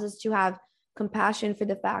allows us to have compassion for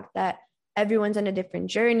the fact that everyone's on a different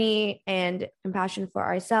journey, and compassion for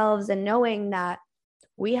ourselves, and knowing that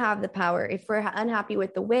we have the power. If we're unhappy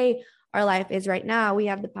with the way our life is right now, we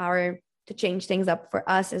have the power to change things up for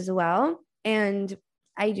us as well. And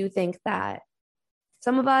I do think that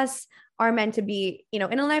some of us are meant to be, in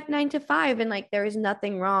a life 9 to 5, and like there is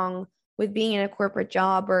nothing wrong with being in a corporate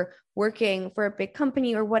job or working for a big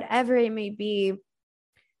company or whatever it may be,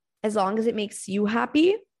 as long as it makes you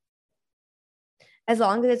happy. As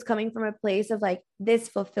long as it's coming from a place of like, this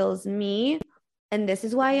fulfills me and this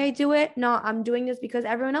is why I do it. Not I'm doing this because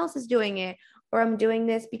everyone else is doing it, or I'm doing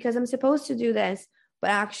this because I'm supposed to do this,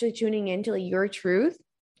 but actually tuning into like your truth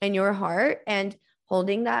and your heart and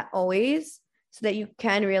holding that always, so that you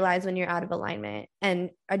can realize when you're out of alignment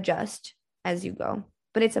and adjust as you go.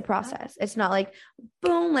 But it's a process. It's not like,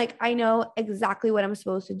 boom, like I know exactly what I'm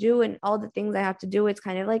supposed to do and all the things I have to do. It's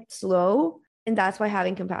kind of like slow. And that's why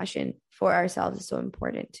having compassion for ourselves is so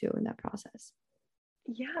important too in that process.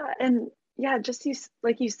 Yeah. And yeah, just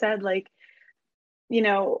like you said, like, you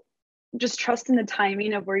know, just trust in the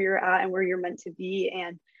timing of where you're at and where you're meant to be.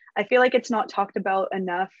 And I feel like it's not talked about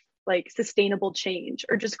enough, like sustainable change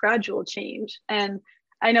or just gradual change. And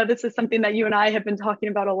I know this is something that you and I have been talking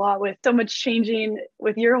about a lot, with so much changing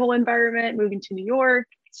with your whole environment, moving to New York,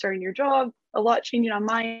 starting your job, a lot changing on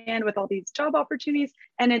my end with all these job opportunities.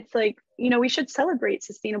 And it's like, we should celebrate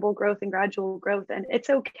sustainable growth and gradual growth. And it's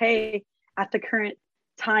okay at the current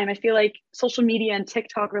time. I feel like social media and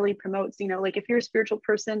TikTok really promotes, like if you're a spiritual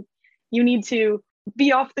person, you need to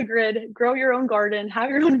be off the grid, grow your own garden, have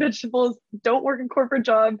your own vegetables, don't work a corporate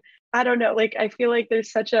job. I don't know. Like, I feel like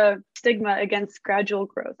there's such a stigma against gradual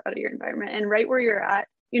growth out of your environment. And right where you're at,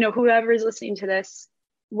 whoever is listening to this,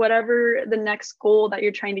 whatever the next goal that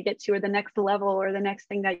you're trying to get to, or the next level, or the next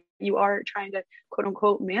thing that you are trying to quote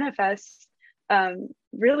unquote manifest,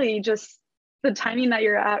 really just the timing that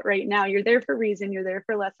you're at right now, you're there for a reason, you're there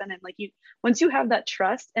for a lesson. And like once you have that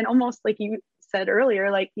trust, and almost like you said earlier,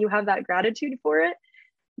 like you have that gratitude for it,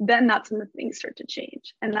 then that's when the things start to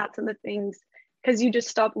change. And that's when the things, because you just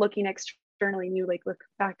stop looking externally and you like look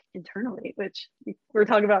back internally, which we were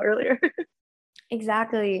talking about earlier.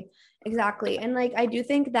 Exactly. And like, I do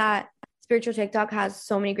think that spiritual TikTok has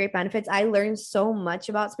so many great benefits. I learned so much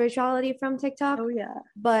about spirituality from TikTok. Oh yeah.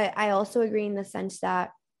 But I also agree in the sense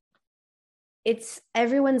that it's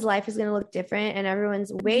everyone's life is going to look different, and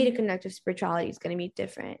everyone's way to connect with spirituality is going to be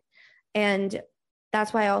different. And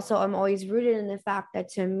that's why also I'm always rooted in the fact that,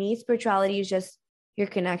 to me, spirituality is just your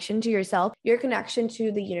connection to yourself, your connection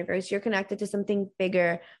to the universe, you're connected to something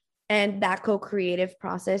bigger, and that co-creative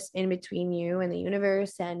process in between you and the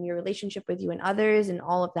universe and your relationship with you and others and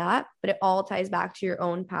all of that. But it all ties back to your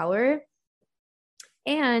own power.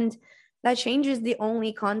 And that change is the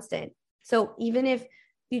only constant. So even if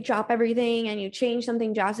you drop everything and you change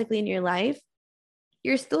something drastically in your life,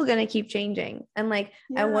 you're still going to keep changing. And like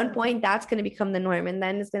at one point, that's going to become the norm. And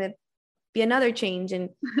then it's going to be another change, and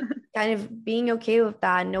kind of being okay with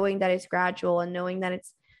that, knowing that it's gradual and knowing that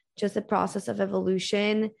it's just a process of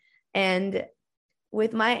evolution. And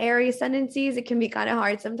with my Aries tendencies, it can be kind of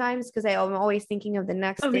hard sometimes because I'm always thinking of the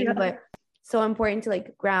next thing, but so important to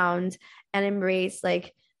like ground and embrace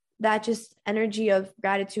like that just energy of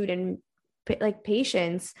gratitude and like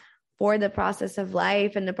patience for the process of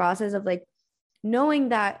life, and the process of like knowing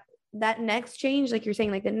that next change, like you're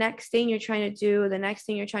saying, like the next thing you're trying to do, the next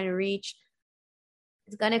thing you're trying to reach,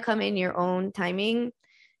 is going to come in your own timing.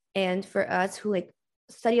 And for us who like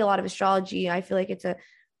study a lot of astrology, I feel like it's a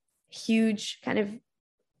huge kind of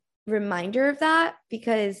reminder of that,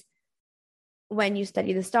 because when you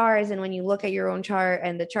study the stars and when you look at your own chart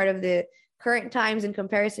and the chart of the current times in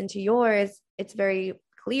comparison to yours, it's very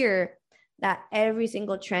clear that every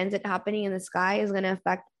single transit happening in the sky is going to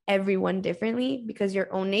affect everyone differently, because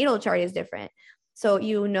your own natal chart is different. So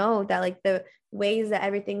that like the ways that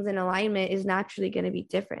everything's in alignment is naturally going to be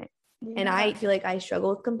different. And I feel like I struggle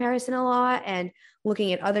with comparison a lot, and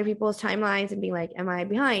looking at other people's timelines and being like, am I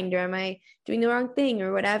behind, or am I doing the wrong thing,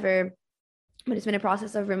 or whatever. But it's been a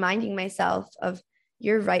process of reminding myself of,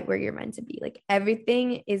 you're right where you're meant to be. Like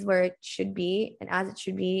everything is where it should be and as it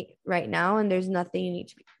should be right now. And there's nothing you need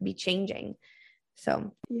to be changing.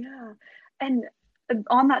 So, yeah. And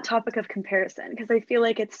on that topic of comparison, because I feel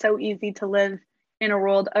like it's so easy to live in a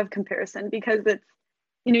world of comparison, because it's,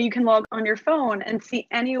 you can log on your phone and see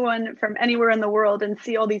anyone from anywhere in the world and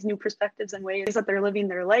see all these new perspectives and ways that they're living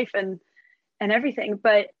their life and everything.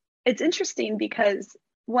 But it's interesting because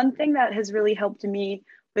one thing that has really helped me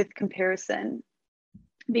with comparison,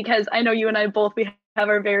 because I know you and I both, we have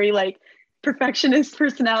our very like perfectionist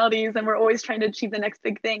personalities, and we're always trying to achieve the next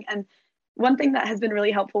big thing. And one thing that has been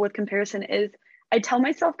really helpful with comparison is I tell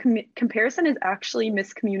myself comparison is actually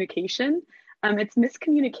miscommunication. It's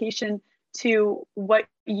miscommunication to what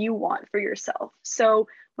you want for yourself. So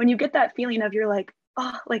when you get that feeling of, you're like,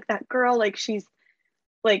 oh, like that girl, like she's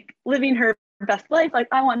like living her best life, like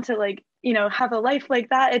I want to like, have a life like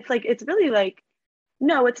that. It's like, it's really like,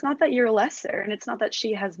 no, it's not that you're lesser, and it's not that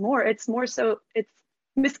she has more. It's more so it's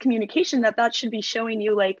miscommunication that should be showing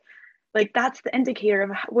you like that's the indicator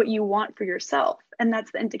of what you want for yourself. And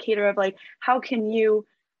that's the indicator of like, how can you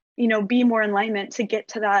be more in alignment to get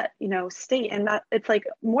to that, state. And that it's like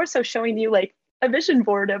more so showing you like a vision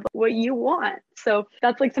board of what you want. So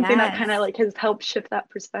that's like something that kind of like has helped shift that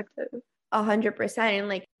perspective. 100%. And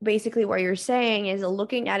like basically what you're saying is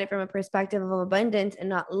looking at it from a perspective of abundance and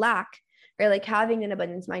not lack, or like having an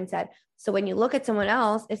abundance mindset. So when you look at someone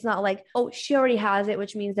else, it's not like, oh, she already has it,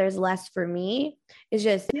 which means there's less for me. It's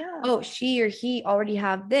just, oh, she or he already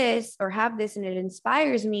have this, and it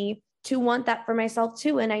inspires me to want that for myself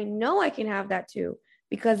too. And I know I can have that too.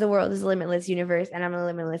 because the world is a limitless universe and I'm a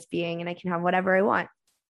limitless being and I can have whatever I want.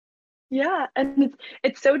 Yeah, and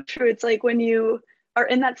it's so true. It's like when you are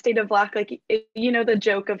in that state of lack, like the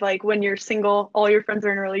joke of like when you're single, all your friends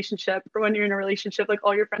are in a relationship, or when you're in a relationship, like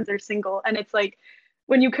all your friends are single. And it's like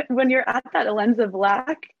when you're at that lens of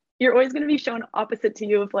lack, you're always going to be shown opposite to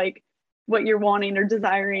you of like what you're wanting or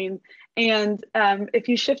desiring. And if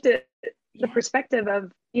you shift it, the perspective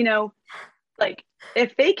of, like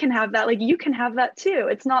if they can have that, like you can have that too.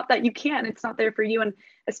 It's not that you can't, it's not there for you. And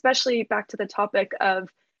especially back to the topic of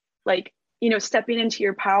like, stepping into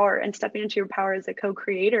your power as a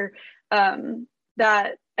co-creator,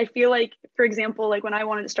 that I feel like, for example, like when I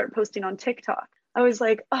wanted to start posting on TikTok, I was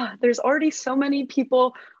like, oh, there's already so many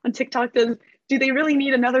people on TikTok. Do they really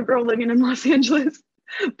need another girl living in Los Angeles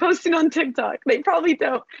posting on TikTok? They probably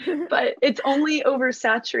don't, but it's only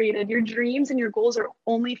oversaturated. Your dreams and your goals are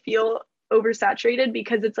only feel oversaturated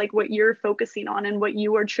because it's like what you're focusing on and what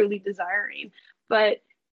you are truly desiring. But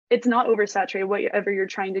it's not oversaturated whatever you're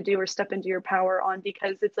trying to do or step into your power on,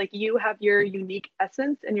 because it's like you have your unique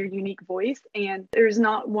essence and your unique voice, and there's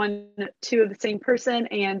not two of the same person.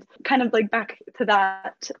 And kind of like back to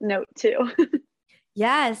that note too.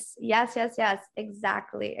 Yes.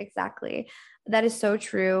 Exactly. That is so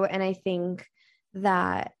true. And I think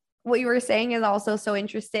that what you were saying is also so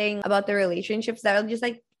interesting about the relationships that will just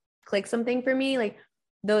like click something for me. Like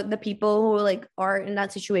the people who like are in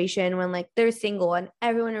that situation when like they're single and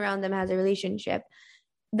everyone around them has a relationship,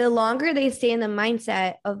 the longer they stay in the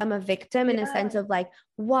mindset of I'm a victim in a sense of like,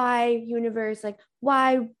 why universe, like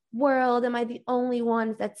why world am I the only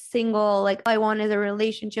one that's single? Like all I want is a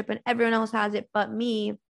relationship and everyone else has it but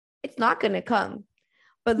me. It's not going to come.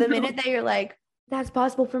 But the minute that you're like, that's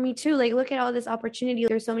possible for me too. Like, look at all this opportunity.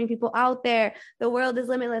 There's so many people out there. The world is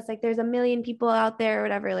limitless. Like there's a million people out there or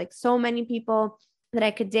whatever, like so many people that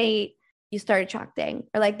I could date. You start attracting,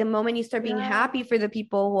 or like the moment you start being happy for the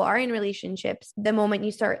people who are in relationships, the moment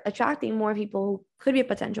you start attracting more people who could be a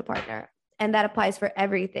potential partner. And that applies for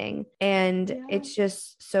everything. And it's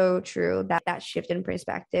just so true that that shift in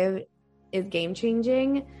perspective is game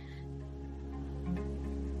changing.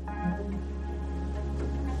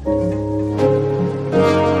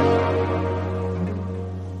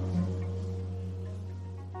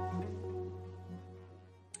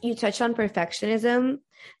 You touched on perfectionism,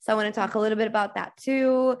 so I want to talk a little bit about that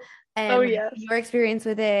too. And your experience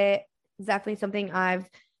with it is definitely something I've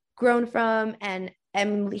grown from and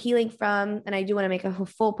am healing from. And I do want to make a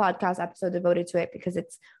full podcast episode devoted to it because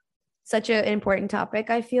it's such an important topic,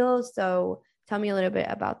 I feel. So tell me a little bit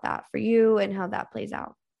about that for you and how that plays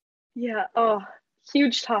out. Yeah. Oh,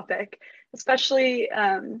 huge topic, especially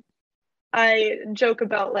I joke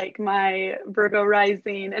about like my Virgo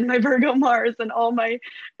rising and my Virgo Mars and all my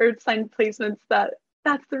earth sign placements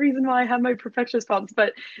that's the reason why I have my perfectionist problems.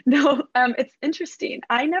 But no, it's interesting.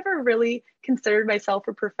 I never really considered myself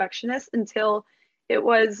a perfectionist until it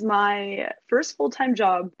was my first full-time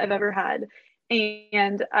job I've ever had.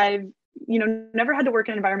 And I've, never had to work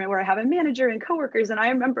in an environment where I have a manager and coworkers. And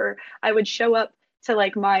I remember I would show up to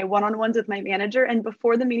like my one-on-ones with my manager, and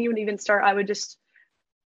before the meeting would even start, I would just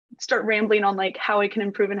start rambling on like how I can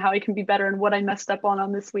improve and how I can be better and what I messed up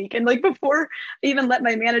on this week. And like before I even let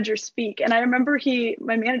my manager speak. And I remember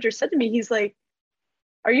my manager said to me, he's like,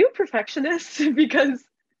 "Are you a perfectionist?" Because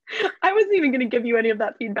I wasn't even going to give you any of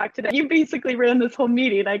that feedback today. You basically ran this whole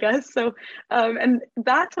meeting, I guess. So, and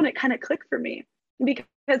that's when it kind of clicked for me,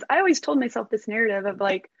 because I always told myself this narrative of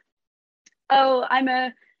like, oh,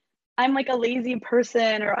 I'm like a lazy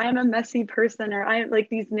person, or I'm a messy person, or I like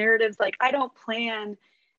these narratives, like I don't plan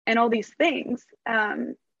and all these things.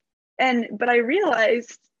 But I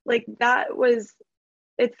realized like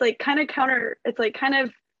it's like kind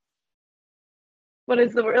of what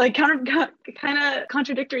is the word? Like kind of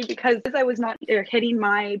contradictory, because I was not hitting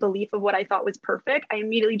my belief of what I thought was perfect. I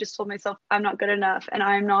immediately just told myself I'm not good enough, and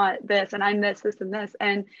I'm not this, and I'm this, and this.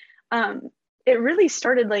 And it really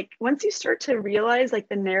started like once you start to realize like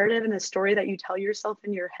the narrative and the story that you tell yourself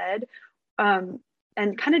in your head,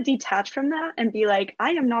 and kind of detach from that and be like,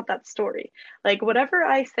 I am not that story. Like whatever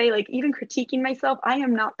I say, like even critiquing myself, I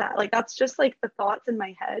am not that. Like that's just like the thoughts in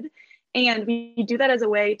my head. And we do that as a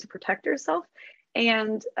way to protect yourself.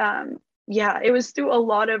 And it was through a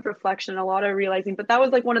lot of reflection, a lot of realizing, but that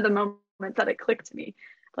was like one of the moments that it clicked to me.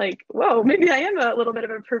 Like, whoa, maybe I am a little bit of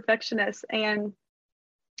a perfectionist. And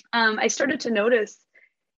I started to notice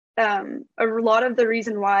a lot of the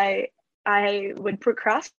reason why I would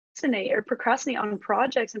procrastinate on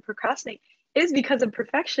projects and procrastinate is because of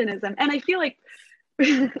perfectionism. And I feel like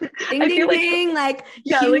ding, like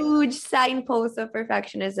huge signpost of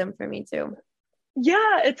perfectionism for me too.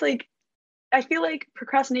 Yeah, it's like I feel like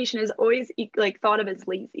procrastination is always like thought of as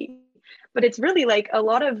lazy, but it's really like a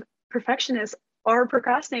lot of perfectionists are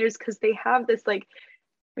procrastinators because they have this like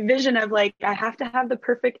vision of like, I have to have the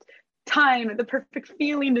perfect time, the perfect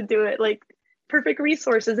feeling to do it, like perfect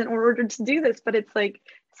resources in order to do this. But it's like,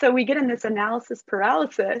 so we get in this analysis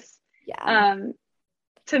paralysis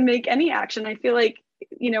to make any action. I feel like,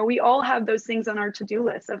 we all have those things on our to-do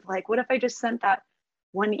list of like, what if I just sent that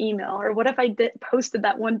one email, or what if I posted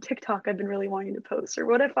that one TikTok I've been really wanting to post, or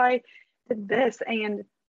what if I did this? And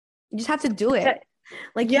you just have to do it.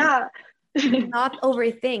 Like, yeah, not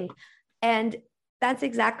overthink. And that's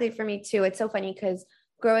exactly for me too. It's so funny because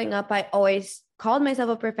growing up, I always called myself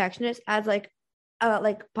a perfectionist as like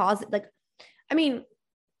positive. Like, I mean,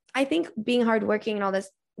 I think being hardworking and all this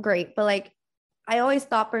great, but like, I always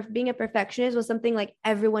thought being a perfectionist was something like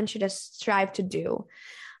everyone should just strive to do.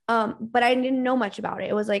 But I didn't know much about it.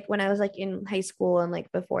 It was like when I was like in high school and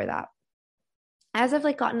like before that. As I've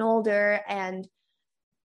like gotten older and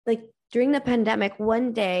like during the pandemic,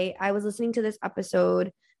 one day I was listening to this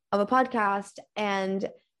episode of a podcast and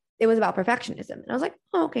it was about perfectionism. And I was like,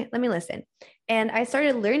 oh, okay, let me listen. And I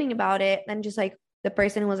started learning about it. And just like the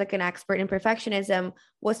person who was like an expert in perfectionism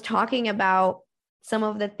was talking about some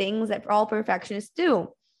of the things that all perfectionists do.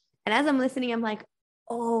 And as I'm listening, I'm like,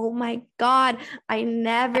 oh my God, I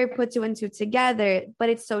never put two and two together, but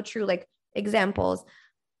it's so true. Like examples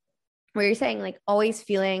where you're saying like always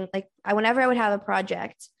feeling like whenever I would have a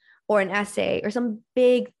project or an essay or some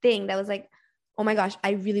big thing that was like, oh my gosh,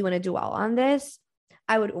 I really want to do well on this,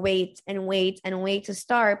 I would wait and wait and wait to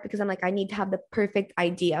start because I'm like, I need to have the perfect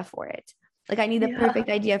idea for it. Like I need the perfect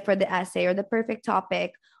idea for the essay or the perfect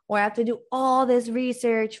topic, or I have to do all this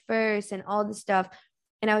research first and all this stuff.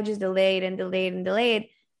 And I would just delay it and delay it and delay it.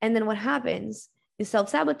 And then what happens? You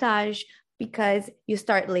self-sabotage because you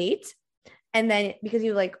start late. And then because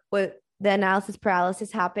you like what the analysis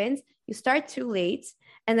paralysis happens, you start too late.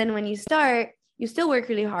 And then when you start, you still work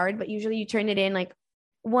really hard, but usually you turn it in like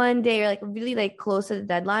one day or like really like close to the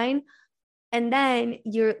deadline. And then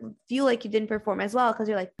you feel like you didn't perform as well because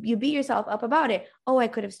you're like, you beat yourself up about it. Oh, I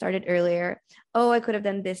could have started earlier. Oh, I could have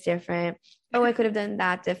done this different. Oh, I could have done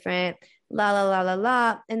that different. La, la, la, la,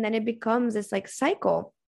 la. And then it becomes this like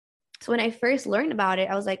cycle. So when I first learned about it,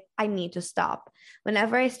 I was like, I need to stop.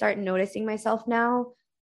 Whenever I start noticing myself now,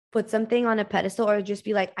 put something on a pedestal or just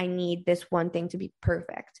be like, I need this one thing to be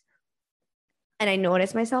perfect. And I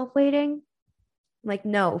notice myself waiting, I'm like,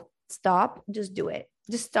 no, stop, just do it.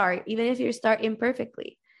 Just start, even if you start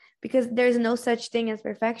imperfectly, because there's no such thing as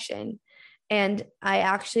perfection. And I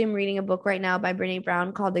actually am reading a book right now by Brene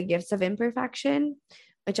Brown called The Gifts of Imperfection,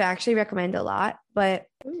 which I actually recommend a lot. But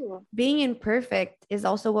being imperfect is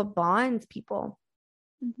also what bonds people,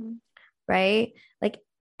 right? Like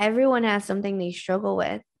everyone has something they struggle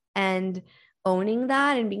with, and owning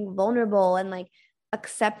that and being vulnerable and like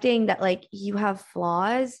accepting that like you have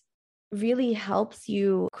flaws really helps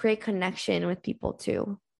you create connection with people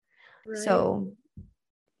too. Right. So,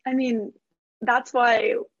 I mean, that's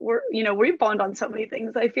why we bond on so many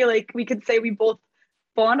things. I feel like we could say we both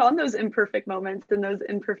bond on those imperfect moments and those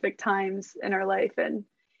imperfect times in our life. And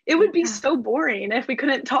it would be so boring if we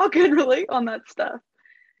couldn't talk and relate on that stuff.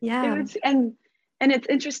 Yeah. And it's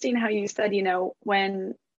interesting how you said,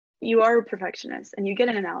 when you are a perfectionist and you get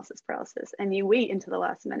an analysis paralysis and you wait until the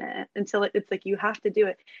last minute until it's like you have to do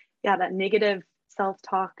it. Yeah, that negative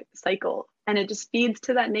self-talk cycle. And it just feeds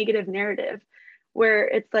to that negative narrative where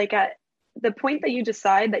it's like at the point that you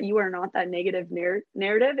decide that you are not that negative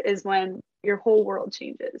narrative is when your whole world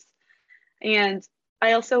changes. And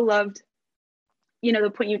I also loved,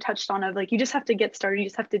 the point you touched on of like, you just have to get started, you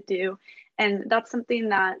just have to do. And that's something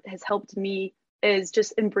that has helped me is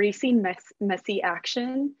just embracing messy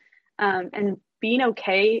action and being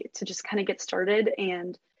okay to just kind of get started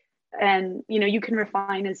and you can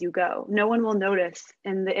refine as you go. No one will notice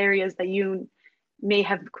in the areas that you may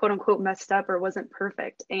have quote unquote messed up or wasn't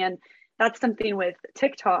perfect. And that's something with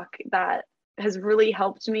TikTok that has really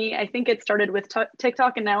helped me. I think it started with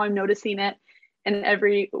TikTok and now I'm noticing it in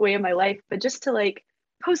every way of my life, but just to like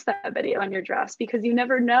post that video on your drafts, because you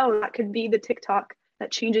never know, that could be the TikTok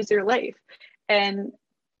that changes your life. And,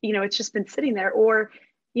 it's just been sitting there. Or,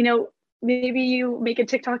 maybe you make a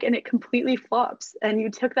TikTok and it completely flops and you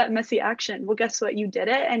took that messy action. Well, guess what? You did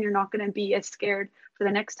it and you're not going to be as scared for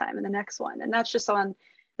the next time and the next one. And that's just on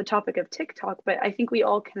the topic of TikTok. But I think we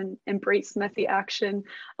all can embrace messy action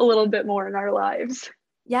a little bit more in our lives.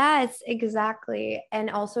 Yes, exactly.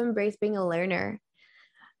 And also embrace being a learner,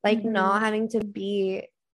 like not having to be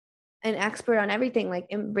an expert on everything, like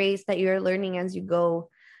embrace that you're learning as you go.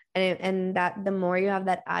 And that the more you have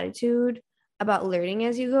that attitude about learning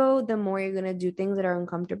as you go, the more you're going to do things that are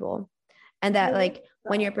uncomfortable. And that like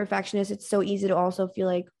when you're a perfectionist, it's so easy to also feel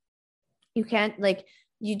like you can't, like,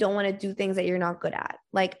 you don't want to do things that you're not good at.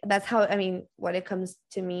 Like that's how, I mean, what it comes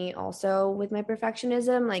to me also with my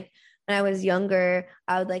perfectionism. Like when I was younger,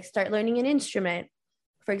 I would like start learning an instrument,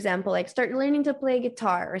 for example, like start learning to play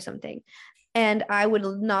guitar or something. And I would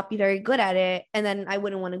not be very good at it. And then I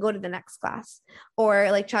wouldn't want to go to the next class,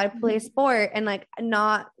 or like try to play a sport and like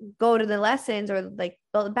not go to the lessons, or like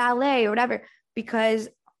ballet or whatever, because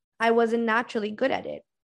I wasn't naturally good at it.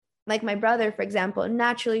 Like my brother, for example,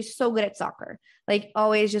 naturally so good at soccer, like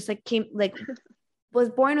always just like came, like was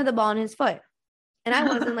born with a ball in his foot. And I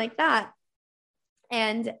wasn't like that.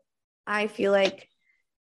 And I feel like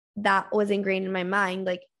that was ingrained in my mind.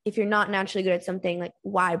 Like if you're not naturally good at something, like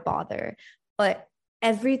why bother? But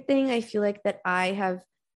everything I feel like that I have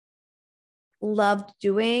loved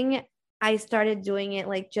doing, I started doing it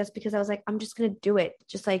like just because I was like, I'm just going to do it.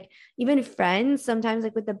 Just like even friends, sometimes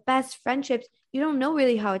like with the best friendships, you don't know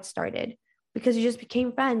really how it started because you just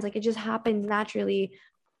became friends. Like it just happens naturally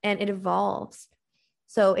and it evolves.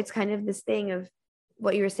 So it's kind of this thing of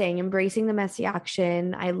what you were saying, embracing the messy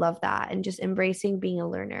action. I love that. And just embracing being a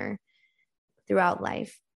learner throughout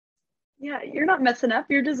life. Yeah, you're not messing up.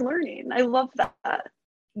 You're just learning. I love that.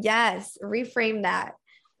 Yes, reframe that.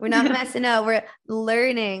 We're not messing up. We're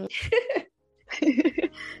learning.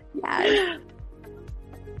 Yes.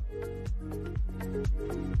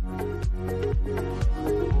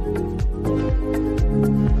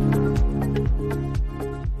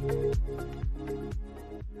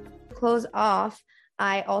 Close off,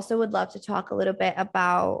 I also would love to talk a little bit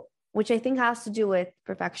about, which I think has to do with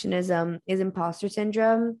perfectionism, is imposter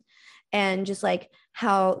syndrome, and just like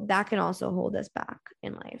how that can also hold us back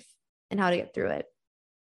in life and how to get through it.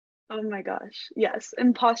 Oh my gosh. Yes.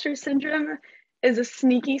 Imposter syndrome is a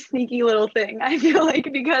sneaky, sneaky little thing, I feel like,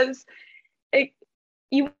 because it,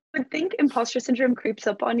 you would think imposter syndrome creeps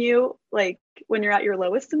up on you like when you're at your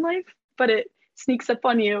lowest in life, but it sneaks up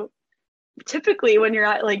on you typically when you're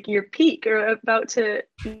at like your peak or about to,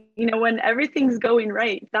 when everything's going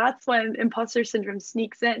right. That's when imposter syndrome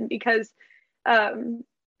sneaks in because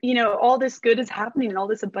all this good is happening and all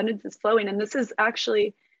this abundance is flowing. And this is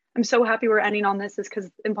actually, I'm so happy we're ending on this, is because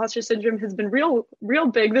imposter syndrome has been real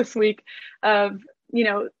big this week of,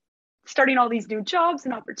 starting all these new jobs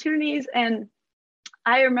and opportunities. And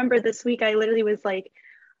I remember this week, I literally was like,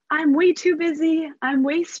 I'm way too busy. I'm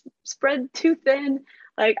way spread too thin.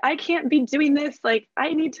 Like, I can't be doing this. Like,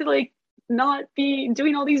 I need to like not be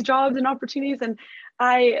doing all these jobs and opportunities. And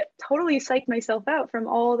I totally psyched myself out from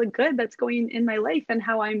all the good that's going in my life and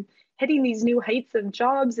how I'm hitting these new heights of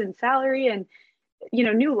jobs and salary and,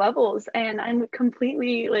 new levels. And I'm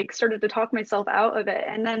completely like started to talk myself out of it.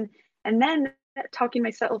 And then talking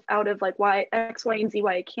myself out of like why X, Y, and Z,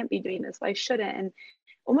 why I can't be doing this, why I shouldn't. And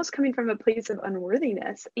almost coming from a place of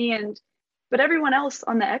unworthiness. But everyone else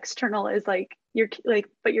on the external is like,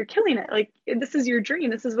 but you're killing it. Like, this is your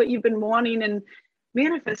dream. This is what you've been wanting and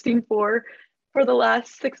manifesting for the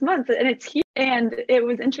last 6 months. And it's here. And it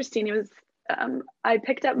was interesting. It was, I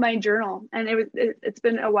picked up my journal, and it's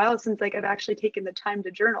been a while since like I've actually taken the time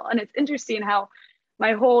to journal. And it's interesting how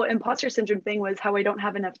my whole imposter syndrome thing was how I don't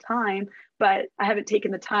have enough time, but I haven't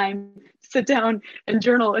taken the time to sit down and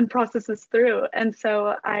journal and process this through. And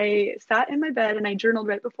so I sat in my bed and I journaled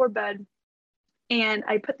right before bed, and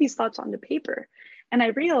I put these thoughts onto paper. And I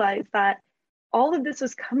realized that all of this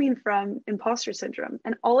was coming from imposter syndrome.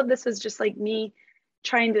 And all of this was just like me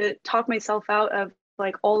trying to talk myself out of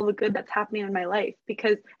like all the good that's happening in my life.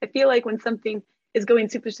 Because I feel like when something is going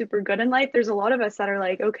super, super good in life, there's a lot of us that are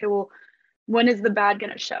like, okay, well, when is the bad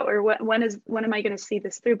going to show, or when am I going to see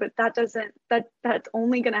this through? But that's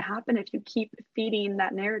only going to happen if you keep feeding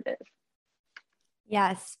that narrative.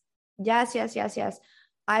 Yes.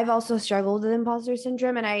 I've also struggled with imposter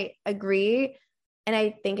syndrome, and I agree. And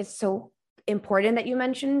I think it's so important that you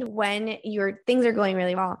mentioned when your things are going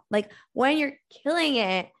really well. Like when you're killing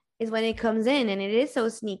it is when it comes in, and it is so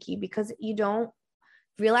sneaky because you don't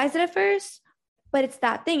realize it at first, but it's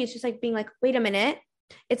that thing. It's just like being like, wait a minute.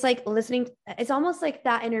 It's like listening. It's almost like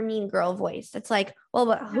that inner mean girl voice. It's like, well,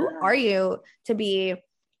 but who are you to be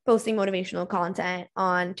posting motivational content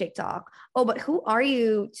on TikTok? Oh, but who are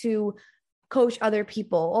you to coach other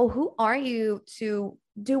people? Oh, who are you to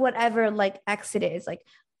do whatever like X it is? Like,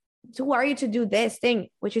 who are you to do this thing,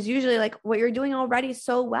 which is usually like what you're doing already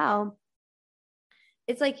so well.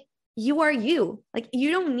 It's like, you are you. Like,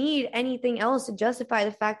 you don't need anything else to justify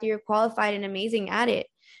the fact that you're qualified and amazing at it.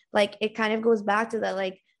 Like, it kind of goes back to that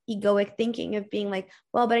like egoic thinking of being like,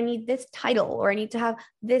 well, but I need this title, or I need to have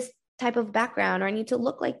this type of background, or I need to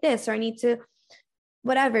look like this, or I need to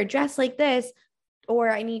whatever, dress like this, or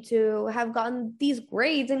I need to have gotten these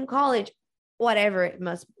grades in college, whatever it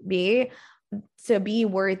must be, to be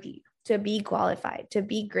worthy, to be qualified, to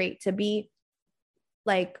be great, to be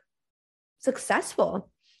like successful.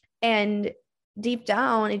 And deep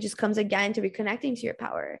down, it just comes again to reconnecting to your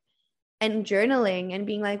power and journaling and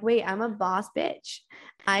being like, wait, I'm a boss bitch.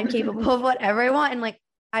 I'm capable of whatever I want. And like,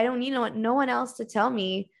 I don't need no one else to tell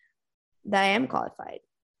me that I am qualified,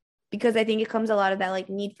 because I think it comes a lot of that like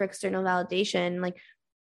need for external validation. Like,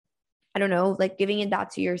 I don't know, like giving it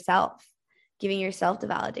that to yourself, giving yourself the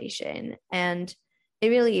validation. And it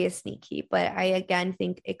really is sneaky. But I, again,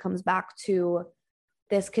 think it comes back to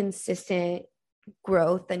this consistent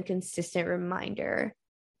growth and consistent reminder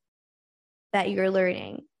that you're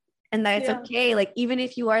learning and that it's okay. Like, even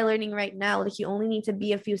if you are learning right now, like you only need to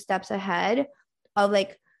be a few steps ahead of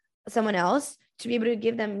like someone else to be able to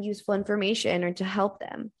give them useful information or to help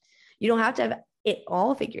them. You don't have to have it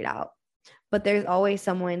all figured out, but there's always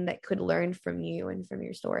someone that could learn from you and from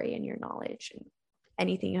your story and your knowledge and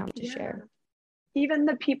anything you have to share. Even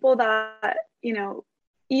the people that, you know,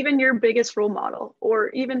 even your biggest role model, or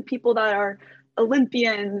even people that are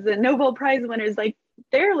Olympians and Nobel Prize winners, like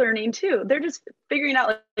they're learning too. They're just figuring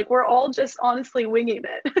out, like we're all just honestly winging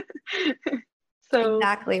it. So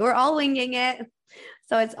exactly. We're all winging it.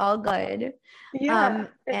 So it's all good. Yeah.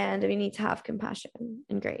 And we need to have compassion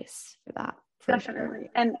and grace for that. Definitely.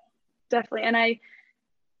 Sure.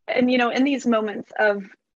 And you know, in these moments of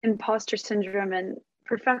imposter syndrome and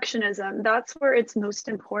perfectionism, that's where it's most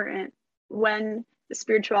important, when the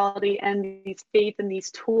spirituality and these faith and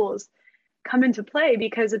these tools come into play,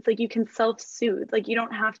 because it's like you can self-soothe. Like you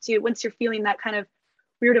don't have to, once you're feeling that kind of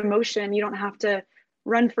weird emotion, you don't have to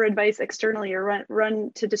run for advice externally or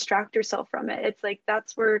run to distract yourself from it. It's like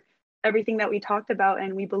that's where everything that we talked about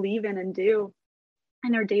and we believe in and do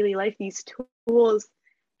in our daily life, these tools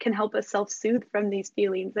can help us self-soothe from these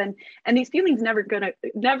feelings. And these feelings never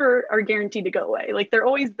are guaranteed to go away. Like they're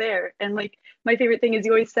always there. And like my favorite thing is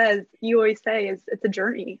you always say is it's a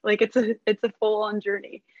journey. Like it's a full-on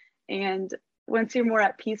journey. And once you're more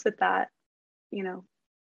at peace with that, you know,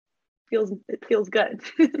 it feels good.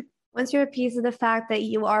 Once you're at peace with the fact that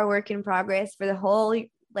you are a work in progress for the whole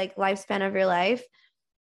like lifespan of your life,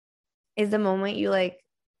 is the moment you like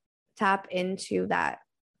tap into that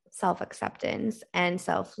self-acceptance and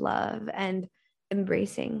self-love and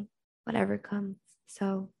embracing whatever comes.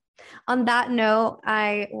 So on that note,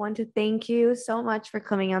 I want to thank you so much for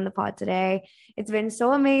coming on the pod today. It's been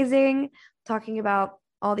so amazing talking about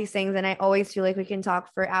all these things, and I always feel like we can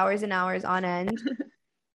talk for hours and hours on end.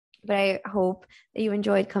 But I hope that you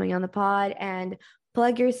enjoyed coming on the pod, and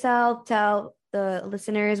plug yourself, tell the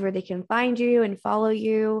listeners where they can find you and follow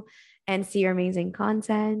you and see your amazing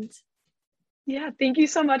content. Yeah, thank you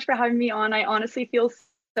so much for having me on. I honestly feel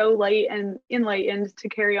so light and enlightened to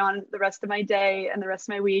carry on the rest of my day and the rest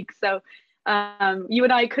of my week. So you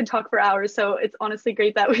and I could talk for hours. So it's honestly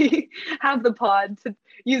great that we have the pod to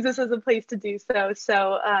use this as a place to do so.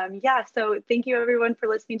 So so thank you everyone for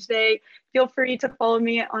listening today. Feel free to follow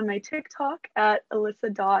me on my TikTok at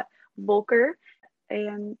alyssa.volker.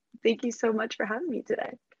 And thank you so much for having me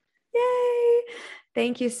today. Yay!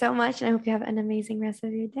 Thank you so much. And I hope you have an amazing rest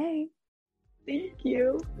of your day. Thank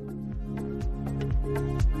you.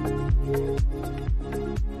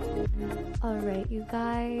 All right, you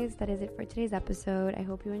guys, that is it for today's episode. I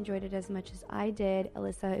hope you enjoyed it as much as I did.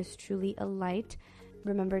 Alyssa is truly a light.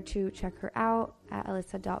 Remember to check her out at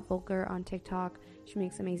alyssa.volker on TikTok. She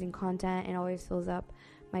makes amazing content and always fills up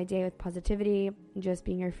my day with positivity. Just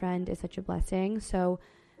being your friend is such a blessing. So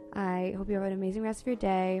I hope you have an amazing rest of your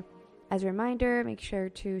day. As a reminder, make sure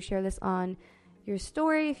to share this on your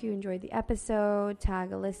story if you enjoyed the episode. Tag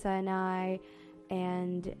Alyssa and I,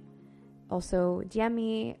 and also DM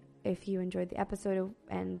me if you enjoyed the episode,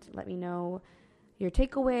 and let me know your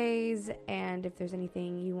takeaways and if there's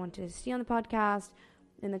anything you want to see on the podcast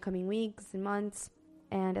in the coming weeks and months.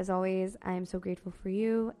 And as always, I am so grateful for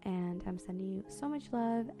you, and I'm sending you so much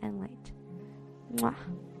love and light. Mwah.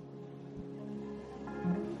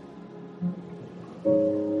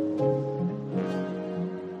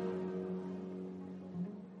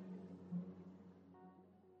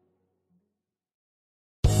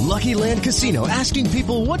 Lucky Land Casino, asking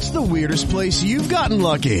people, what's the weirdest place you've gotten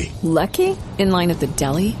lucky? Lucky? In line at the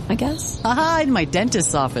deli, I guess? Aha, in my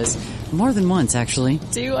dentist's office. More than once, actually.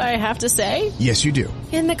 Do I have to say? Yes, you do.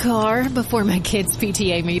 In the car before my kids'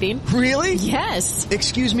 PTA meeting. Really? Yes.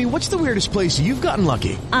 Excuse me, what's the weirdest place you've gotten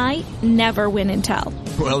lucky? I never win and tell.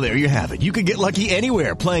 Well, there you have it. You can get lucky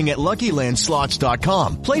anywhere, playing at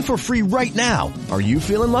LuckyLandSlots.com. Play for free right now. Are you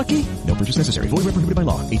feeling lucky? No purchase necessary. Void where prohibited by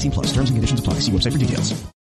law. 18+. Terms and conditions apply. See website for details.